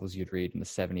sci-fi novels you'd read in the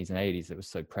 70s and 80s that was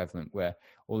so prevalent, where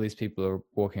all these people are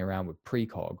walking around with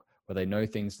precog, where they know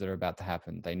things that are about to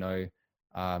happen. They know,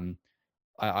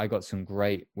 I got some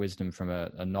great wisdom from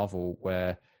a novel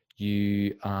where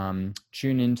you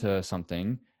tune into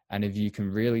something, and if you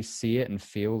can really see it and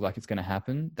feel like it's going to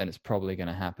happen, then it's probably going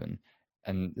to happen.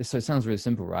 And so it sounds really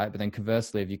simple, right? But then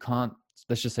conversely, if you can't,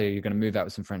 let's just say you're going to move out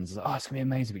with some friends, it's like, oh, it's going to be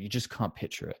amazing, but you just can't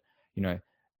picture it. You know,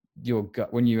 your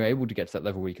gut, when you're able to get to that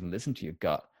level where you can listen to your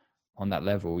gut on that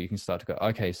level, you can start to go,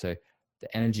 okay, so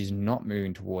the energy is not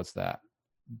moving towards that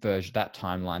version, that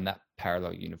timeline, that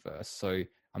parallel universe. So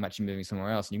I'm actually moving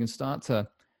somewhere else. And you can start to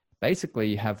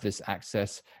basically have this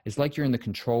access. It's like you're in the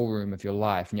control room of your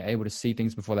life and you're able to see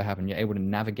things before they happen. You're able to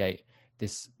navigate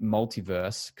this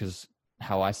multiverse, because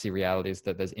how I see reality is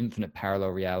that there's infinite parallel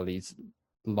realities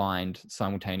lined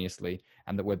simultaneously,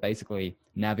 and that we're basically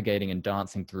navigating and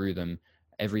dancing through them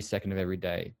every second of every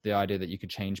day. The idea that you could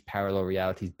change parallel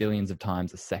realities billions of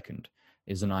times a second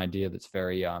is an idea that's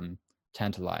very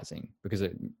tantalizing, because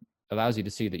it allows you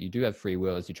to see that you do have free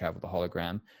will as you travel the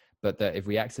hologram, but that if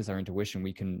we access our intuition,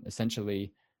 we can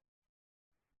essentially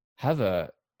have a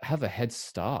head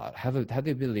start, have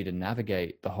the ability to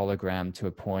navigate the hologram to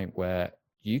a point where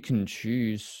you can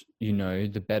choose, you know,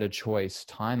 the better choice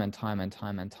time and time and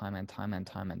time and time and time and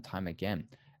time and time again,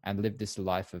 and live this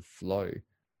life of flow.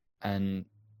 And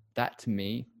that to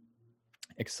me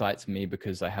excites me,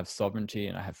 because I have sovereignty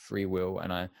and I have free will,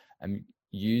 and I am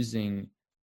using,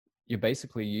 you're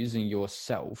basically using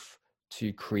yourself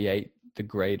to create the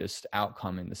greatest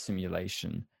outcome in the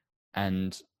simulation.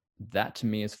 And that to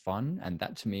me is fun. And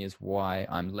that to me is why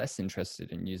I'm less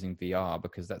interested in using VR,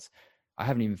 because I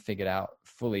haven't even figured out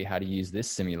fully how to use this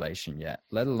simulation yet,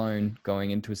 let alone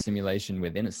going into a simulation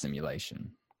within a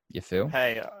simulation. You feel?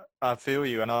 Hey, I feel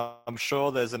you. And I'm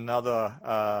sure there's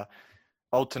another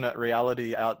alternate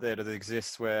reality out there that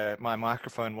exists where my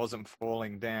microphone wasn't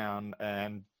falling down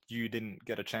and you didn't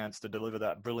get a chance to deliver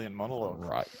that brilliant monologue.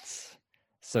 Right.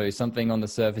 So something on the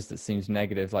surface that seems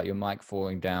negative, like your mic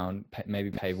falling down,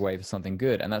 maybe pave way for something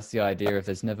good. And that's the idea of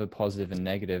there's never positive and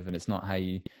negative, and it's not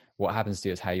what happens to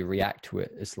you, is how you react to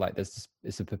it. It's like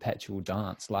it's a perpetual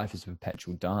dance. Life is a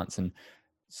perpetual dance. And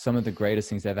some of the greatest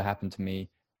things that ever happened to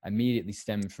me immediately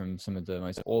stemmed from some of the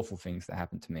most awful things that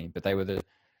happened to me. But they were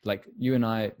like you and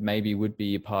I maybe would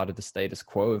be a part of the status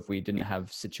quo if we didn't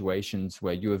have situations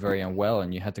where you were very unwell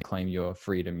and you had to claim your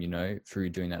freedom, you know, through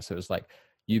doing that. So it was like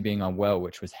you being unwell,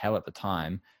 which was hell at the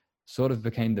time, sort of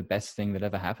became the best thing that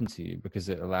ever happened to you, because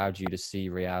it allowed you to see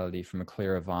reality from a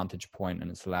clearer vantage point,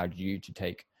 and it's allowed you to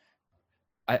take,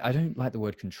 I don't like the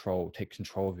word control, take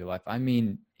control of your life. I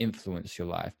mean, influence your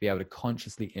life, be able to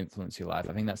consciously influence your life.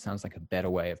 I think that sounds like a better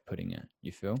way of putting it.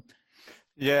 You feel?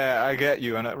 Yeah, I get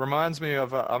you. And it reminds me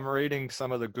of, I'm reading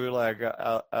some of the Gulag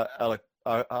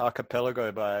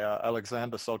Archipelago by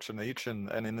Alexander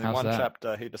Solzhenitsyn. And in the How's one that?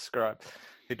 chapter, he described,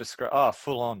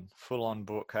 full on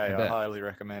book. Hey, I highly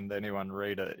recommend anyone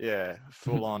read it. Yeah,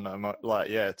 full on.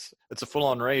 It's a full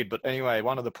on read. But anyway,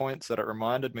 one of the points that it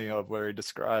reminded me of, where he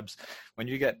describes when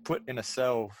you get put in a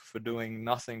cell for doing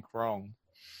nothing wrong,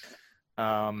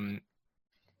 that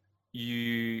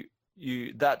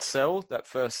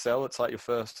first cell, it's like your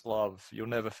first love. You'll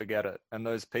never forget it. And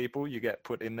those people you get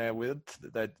put in there with,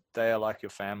 they are like your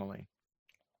family.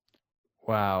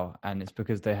 Wow. And it's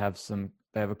because they have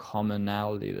a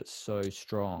commonality that's so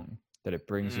strong that it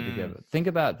brings you together. Think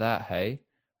about that. Hey,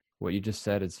 what you just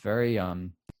said, it's very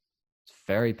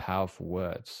powerful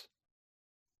words.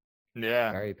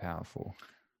 Yeah. Very powerful.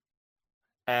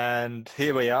 And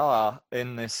here we are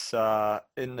in this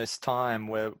time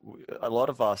where a lot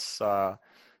of us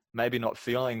maybe not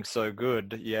feeling so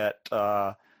good yet.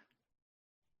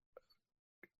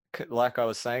 Like I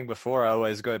was saying before, I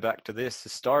always go back to this.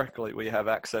 Historically, we have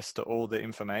access to all the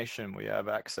information. We have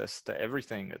access to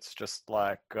everything. It's just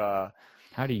like, how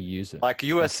do you use it? Like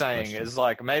you were saying, is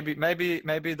like maybe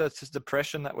this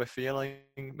depression that we're feeling,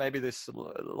 maybe this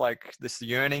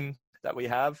yearning that we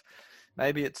have,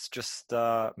 maybe it's just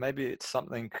maybe it's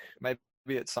something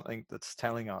that's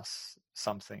telling us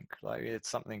something. Like it's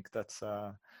something that's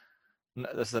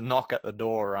there's a knock at the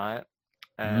door, right?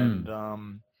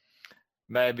 And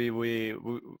maybe we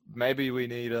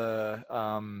need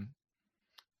a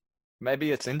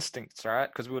maybe it's instincts, right?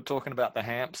 Because we were talking about the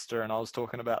hamster and I was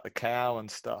talking about the cow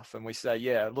and stuff. And we say,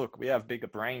 yeah, look, we have bigger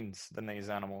brains than these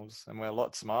animals and we're a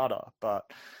lot smarter. But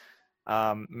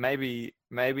maybe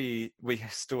we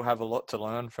still have a lot to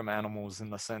learn from animals,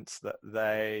 in the sense that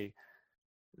they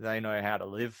know how to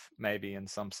live, maybe in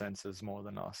some senses more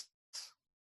than us.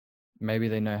 Maybe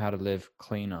they know how to live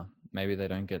cleaner. maybe they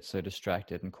don't get so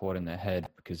distracted and caught in their head,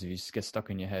 because if you get stuck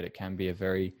in your head, it can be a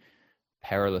very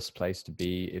perilous place to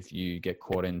be if you get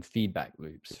caught in feedback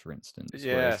loops, for instance.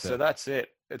 Yeah, so that's it.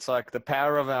 It's like the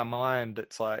power of our mind.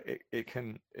 It's like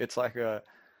it's like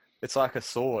a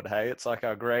sword, hey. It's like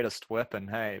our greatest weapon,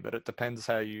 hey. But it depends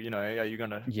how are you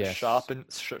gonna sharpen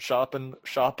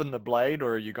the blade,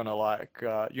 or are you gonna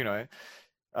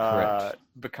correct,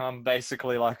 become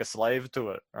basically like a slave to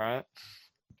it, right?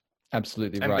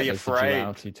 absolutely And right. be There's the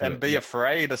duality afraid, to and it. be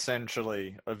afraid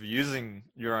essentially of using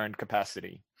your own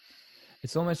capacity,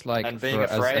 It's almost like and being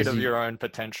afraid of your own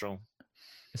potential.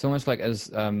 It's almost like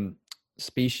as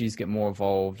species get more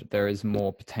evolved, there is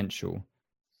more potential,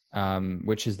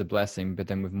 which is the blessing. But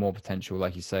then with more potential,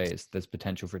 like you say, there's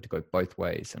potential for it to go both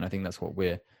ways. And I think that's what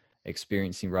we're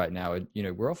experiencing right now. You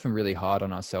know, we're often really hard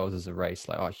on ourselves as a race,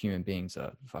 like, oh, human beings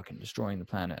are fucking destroying the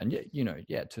planet. And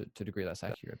yeah, to a degree that's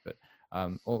accurate. But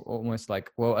almost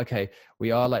like, well, okay,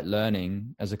 we are like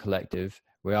learning as a collective.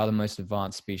 We are the most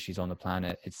advanced species on the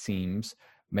planet, it seems.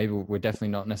 Maybe we're definitely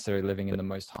not necessarily living in the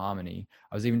most harmony.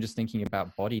 I was even just thinking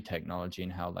about body technology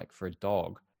and how, like, for a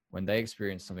dog, when they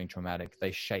experience something traumatic,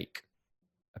 they shake,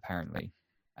 apparently.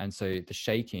 And so the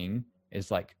shaking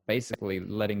is like basically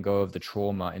letting go of the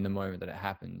trauma in the moment that it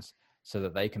happens, so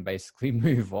that they can basically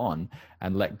move on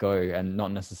and let go and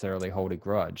not necessarily hold a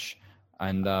grudge.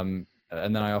 And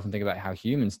then I often think about how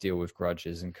humans deal with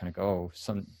grudges and kind of go, oh,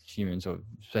 some humans, or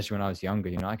especially when I was younger,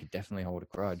 I could definitely hold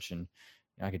a grudge, and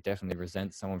I could definitely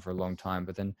resent someone for a long time.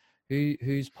 But then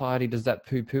whose party does that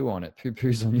poo on it?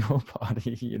 Poo-poo's on your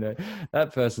party.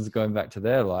 That person's going back to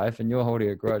their life, and you're holding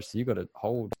a grudge. So you got to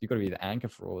be the anchor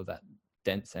for all of that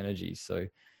dense energy. So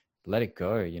let it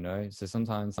go. So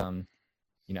sometimes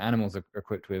animals are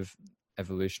equipped with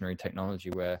evolutionary technology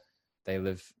where they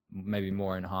live maybe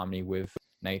more in harmony with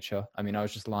nature. I mean, I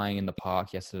was just lying in the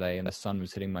park yesterday, and the sun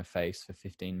was hitting my face for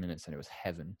 15 minutes, and it was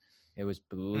heaven. It was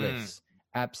bliss.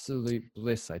 Absolute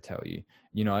bliss, I tell you.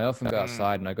 I often go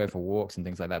outside and I go for walks and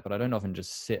things like that, but I don't often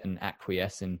just sit and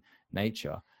acquiesce in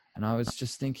nature. And I was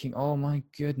just thinking, oh my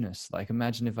goodness, like,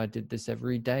 imagine if I did this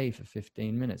every day for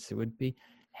 15 minutes. It would be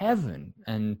heaven,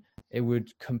 and it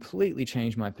would completely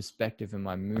change my perspective and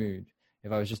my mood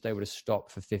if I was just able to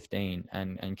stop for 15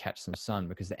 and catch some sun,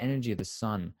 because the energy of the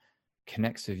sun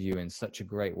connects with you in such a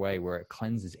great way, where it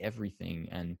cleanses everything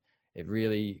and it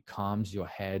really calms your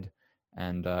head,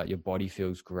 and your body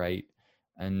feels great.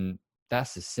 And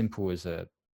that's as simple as a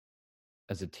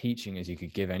teaching as you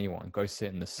could give anyone. Go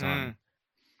sit in the sun.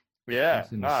 Yeah,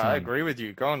 no, I agree with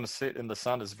you. Going to sit in the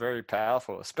sun is very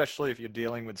powerful, especially if you're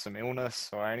dealing with some illness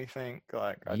or anything.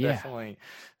 Like, I definitely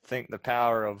think the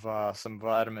power of some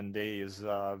vitamin D is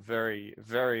very,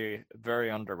 very, very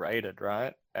underrated,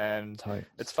 right? And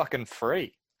it's fucking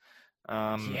free.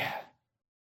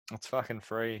 It's fucking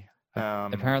free.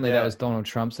 Apparently that was Donald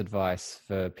Trump's advice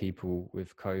for people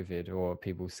with COVID, or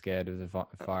people scared of the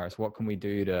virus. What can we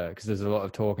do because there's a lot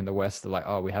of talk in the West, like,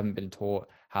 oh, we haven't been taught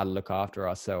how to look after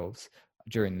ourselves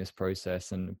during this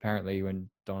process. And apparently when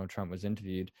Donald Trump was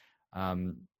interviewed,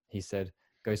 he said,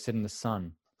 go sit in the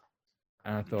sun.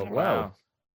 And I thought, wow,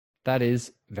 that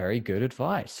is very good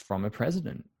advice from a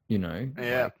president,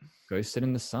 like, go sit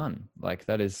in the sun. Like,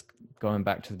 that is going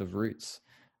back to the roots.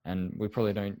 And we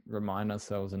probably don't remind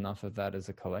ourselves enough of that as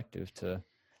a collective to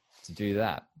do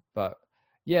that. But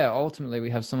yeah, ultimately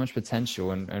we have so much potential,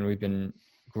 and we've been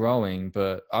growing.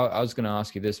 But I was going to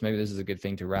ask you this, maybe this is a good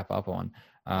thing to wrap up on.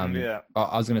 I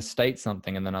was going to state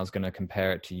something, and then I was going to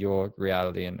compare it to your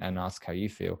reality and ask how you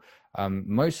feel.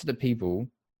 Most of the people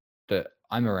that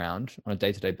I'm around on a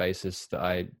day-to-day basis, that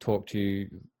I talk to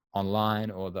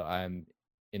online, or that I'm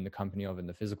in the company of in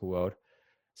the physical world,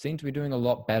 seem to be doing a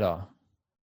lot better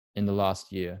in the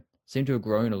last year, seem to have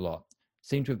grown a lot,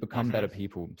 seem to have become better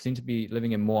people, seem to be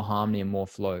living in more harmony and more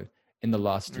flow in the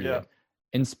last year,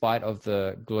 in spite of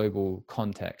the global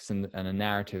context and a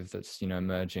narrative that's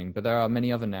emerging. But there are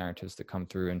many other narratives that come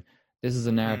through, and this is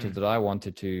a narrative that I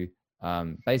wanted to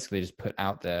basically just put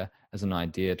out there as an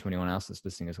idea to anyone else that's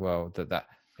listening as well, that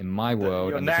in my world,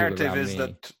 your and narrative is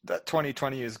that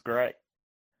 2020 is great.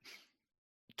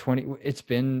 It's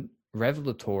been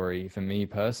revelatory for me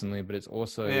personally, but it's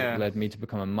also led me to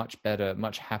become a much better,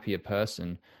 much happier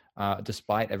person,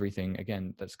 despite everything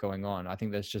again that's going on. I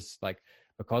think there's just, like,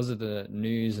 because of the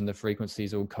news and the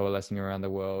frequencies all coalescing around the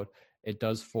world, it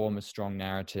does form a strong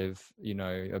narrative,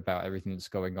 about everything that's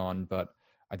going on. But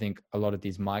I think a lot of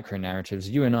these micro narratives,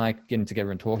 you and I getting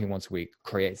together and talking once a week,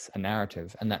 creates a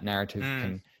narrative, and that narrative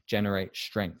can generate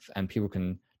strength, and people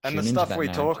can. And the stuff we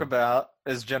talk about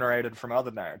is generated from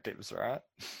other narratives, right?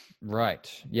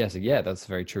 Right. Yes. Yeah, that's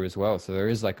very true as well. So there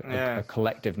is like Yeah. a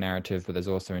collective narrative, but there's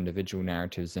also individual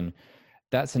narratives. And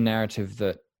that's a narrative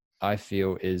that I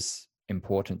feel is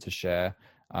important to share,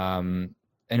 in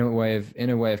a way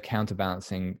of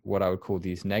counterbalancing what I would call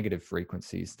these negative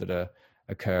frequencies that are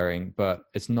occurring. But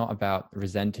it's not about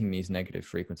resenting these negative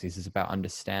frequencies. It's about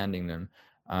understanding them,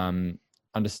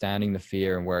 understanding the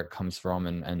fear and where it comes from,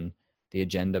 and the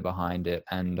agenda behind it,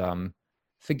 and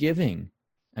forgiving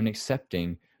and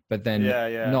accepting, but then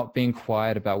not being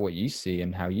quiet about what you see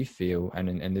and how you feel. And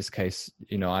in this case,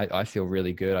 you know, I feel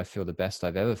really good. I feel the best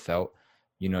I've ever felt,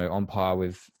 you know, on par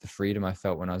with the freedom I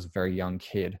felt when I was a very young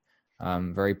kid,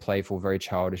 very playful, very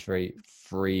childish, very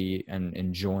free, and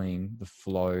enjoying the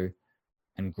flow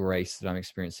and grace that I'm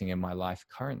experiencing in my life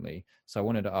currently. So I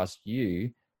wanted to ask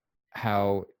you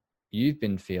how you've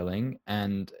been feeling,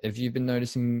 and if you've been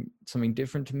noticing something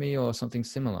different to me or something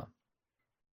similar.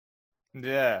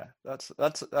 Yeah, that's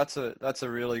a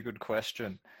really good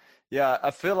question. Yeah,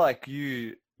 I feel like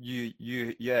yeah,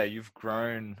 you've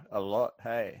grown a lot,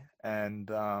 hey.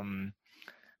 And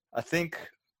I think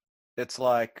it's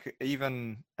like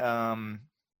even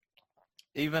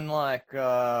like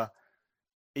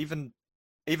even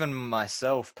even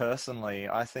myself personally,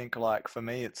 I think like for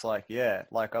me it's like, yeah,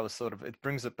 like I was sort of, it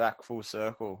brings it back full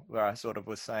circle where I sort of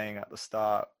was saying at the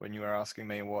start when you were asking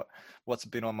me what's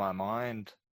been on my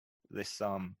mind this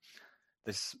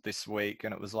this week,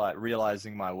 and it was like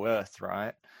realizing my worth,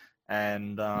 right?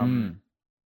 And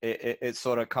it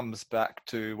sort of comes back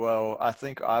to, well, I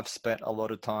think I've spent a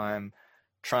lot of time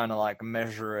trying to like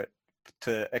measure it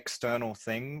to external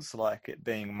things, like it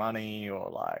being money or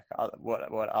like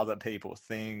what other people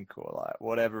think or like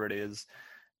whatever it is.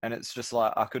 And it's just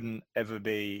like I couldn't ever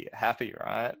be happy,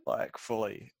 right? Like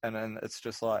fully. And then it's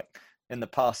just like in the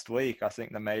past week, I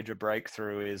think the major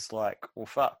breakthrough is like, well,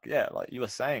 fuck, yeah, like you were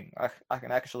saying, I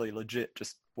can actually legit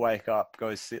just wake up,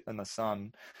 go sit in the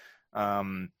sun,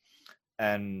 um,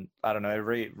 and I don't know,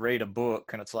 read a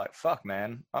book, and it's like, fuck,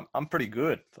 man, I'm pretty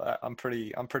good. Like, I'm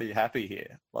pretty happy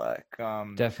here. Like,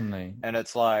 Definitely. and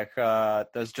it's like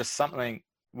there's just something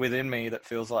within me that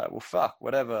feels like, well, fuck,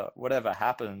 whatever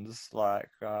happens, like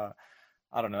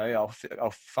I don't know,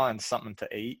 I'll find something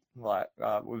to eat. Like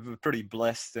we're pretty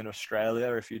blessed in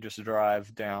Australia. If you just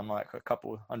drive down like a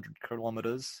couple 100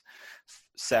 kilometers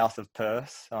south of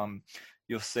Perth,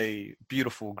 you'll see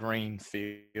beautiful green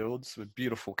fields with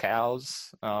beautiful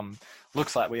cows.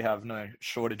 Looks like we have no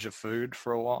shortage of food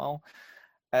for a while.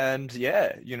 And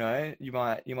yeah, you know, you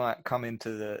might come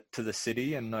into the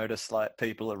city and notice like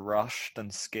people are rushed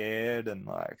and scared, and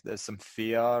like there's some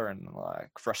fear and like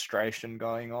frustration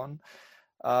going on.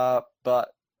 But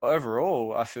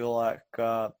overall, I feel like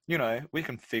you know, we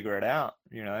can figure it out.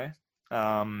 You know,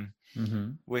 um,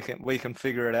 Mm-hmm. we can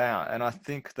figure it out, and I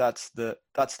think that's the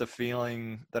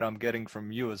feeling that I'm getting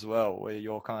from you as well, where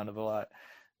you're kind of like,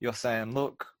 you're saying,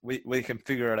 look, we can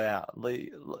figure it out.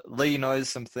 Lee knows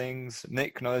some things,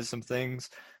 Nick knows some things.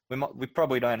 We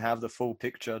probably don't have the full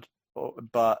picture,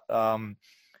 but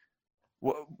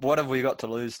what have we got to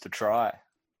lose to try?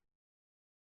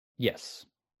 Yes.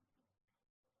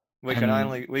 We can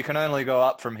only go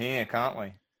up from here, can't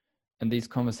we? And these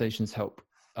conversations help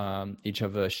each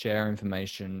other share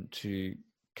information to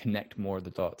connect more of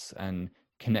the dots and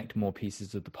connect more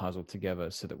pieces of the puzzle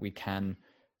together so that we can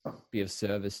be of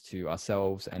service to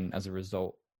ourselves and, as a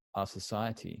result, our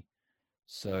society.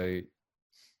 So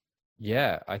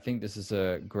yeah, I think this is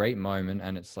a great moment,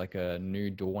 and it's like a new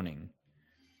dawning.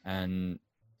 And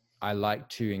I like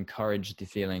to encourage the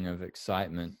feeling of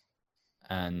excitement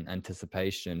and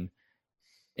anticipation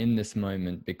in this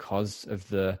moment because of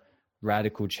the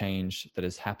radical change that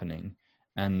is happening.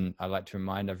 And I like to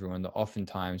remind everyone that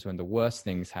oftentimes when the worst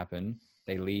things happen,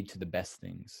 they lead to the best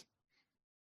things.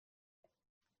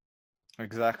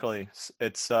 Exactly.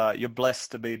 It's you're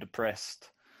blessed to be depressed.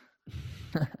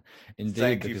 Indeed,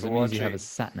 Thank you because for it means you have a watching.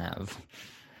 sat nav.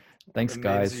 It Thanks, means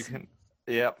you guys. can.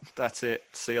 Yep, that's it.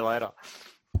 See you later.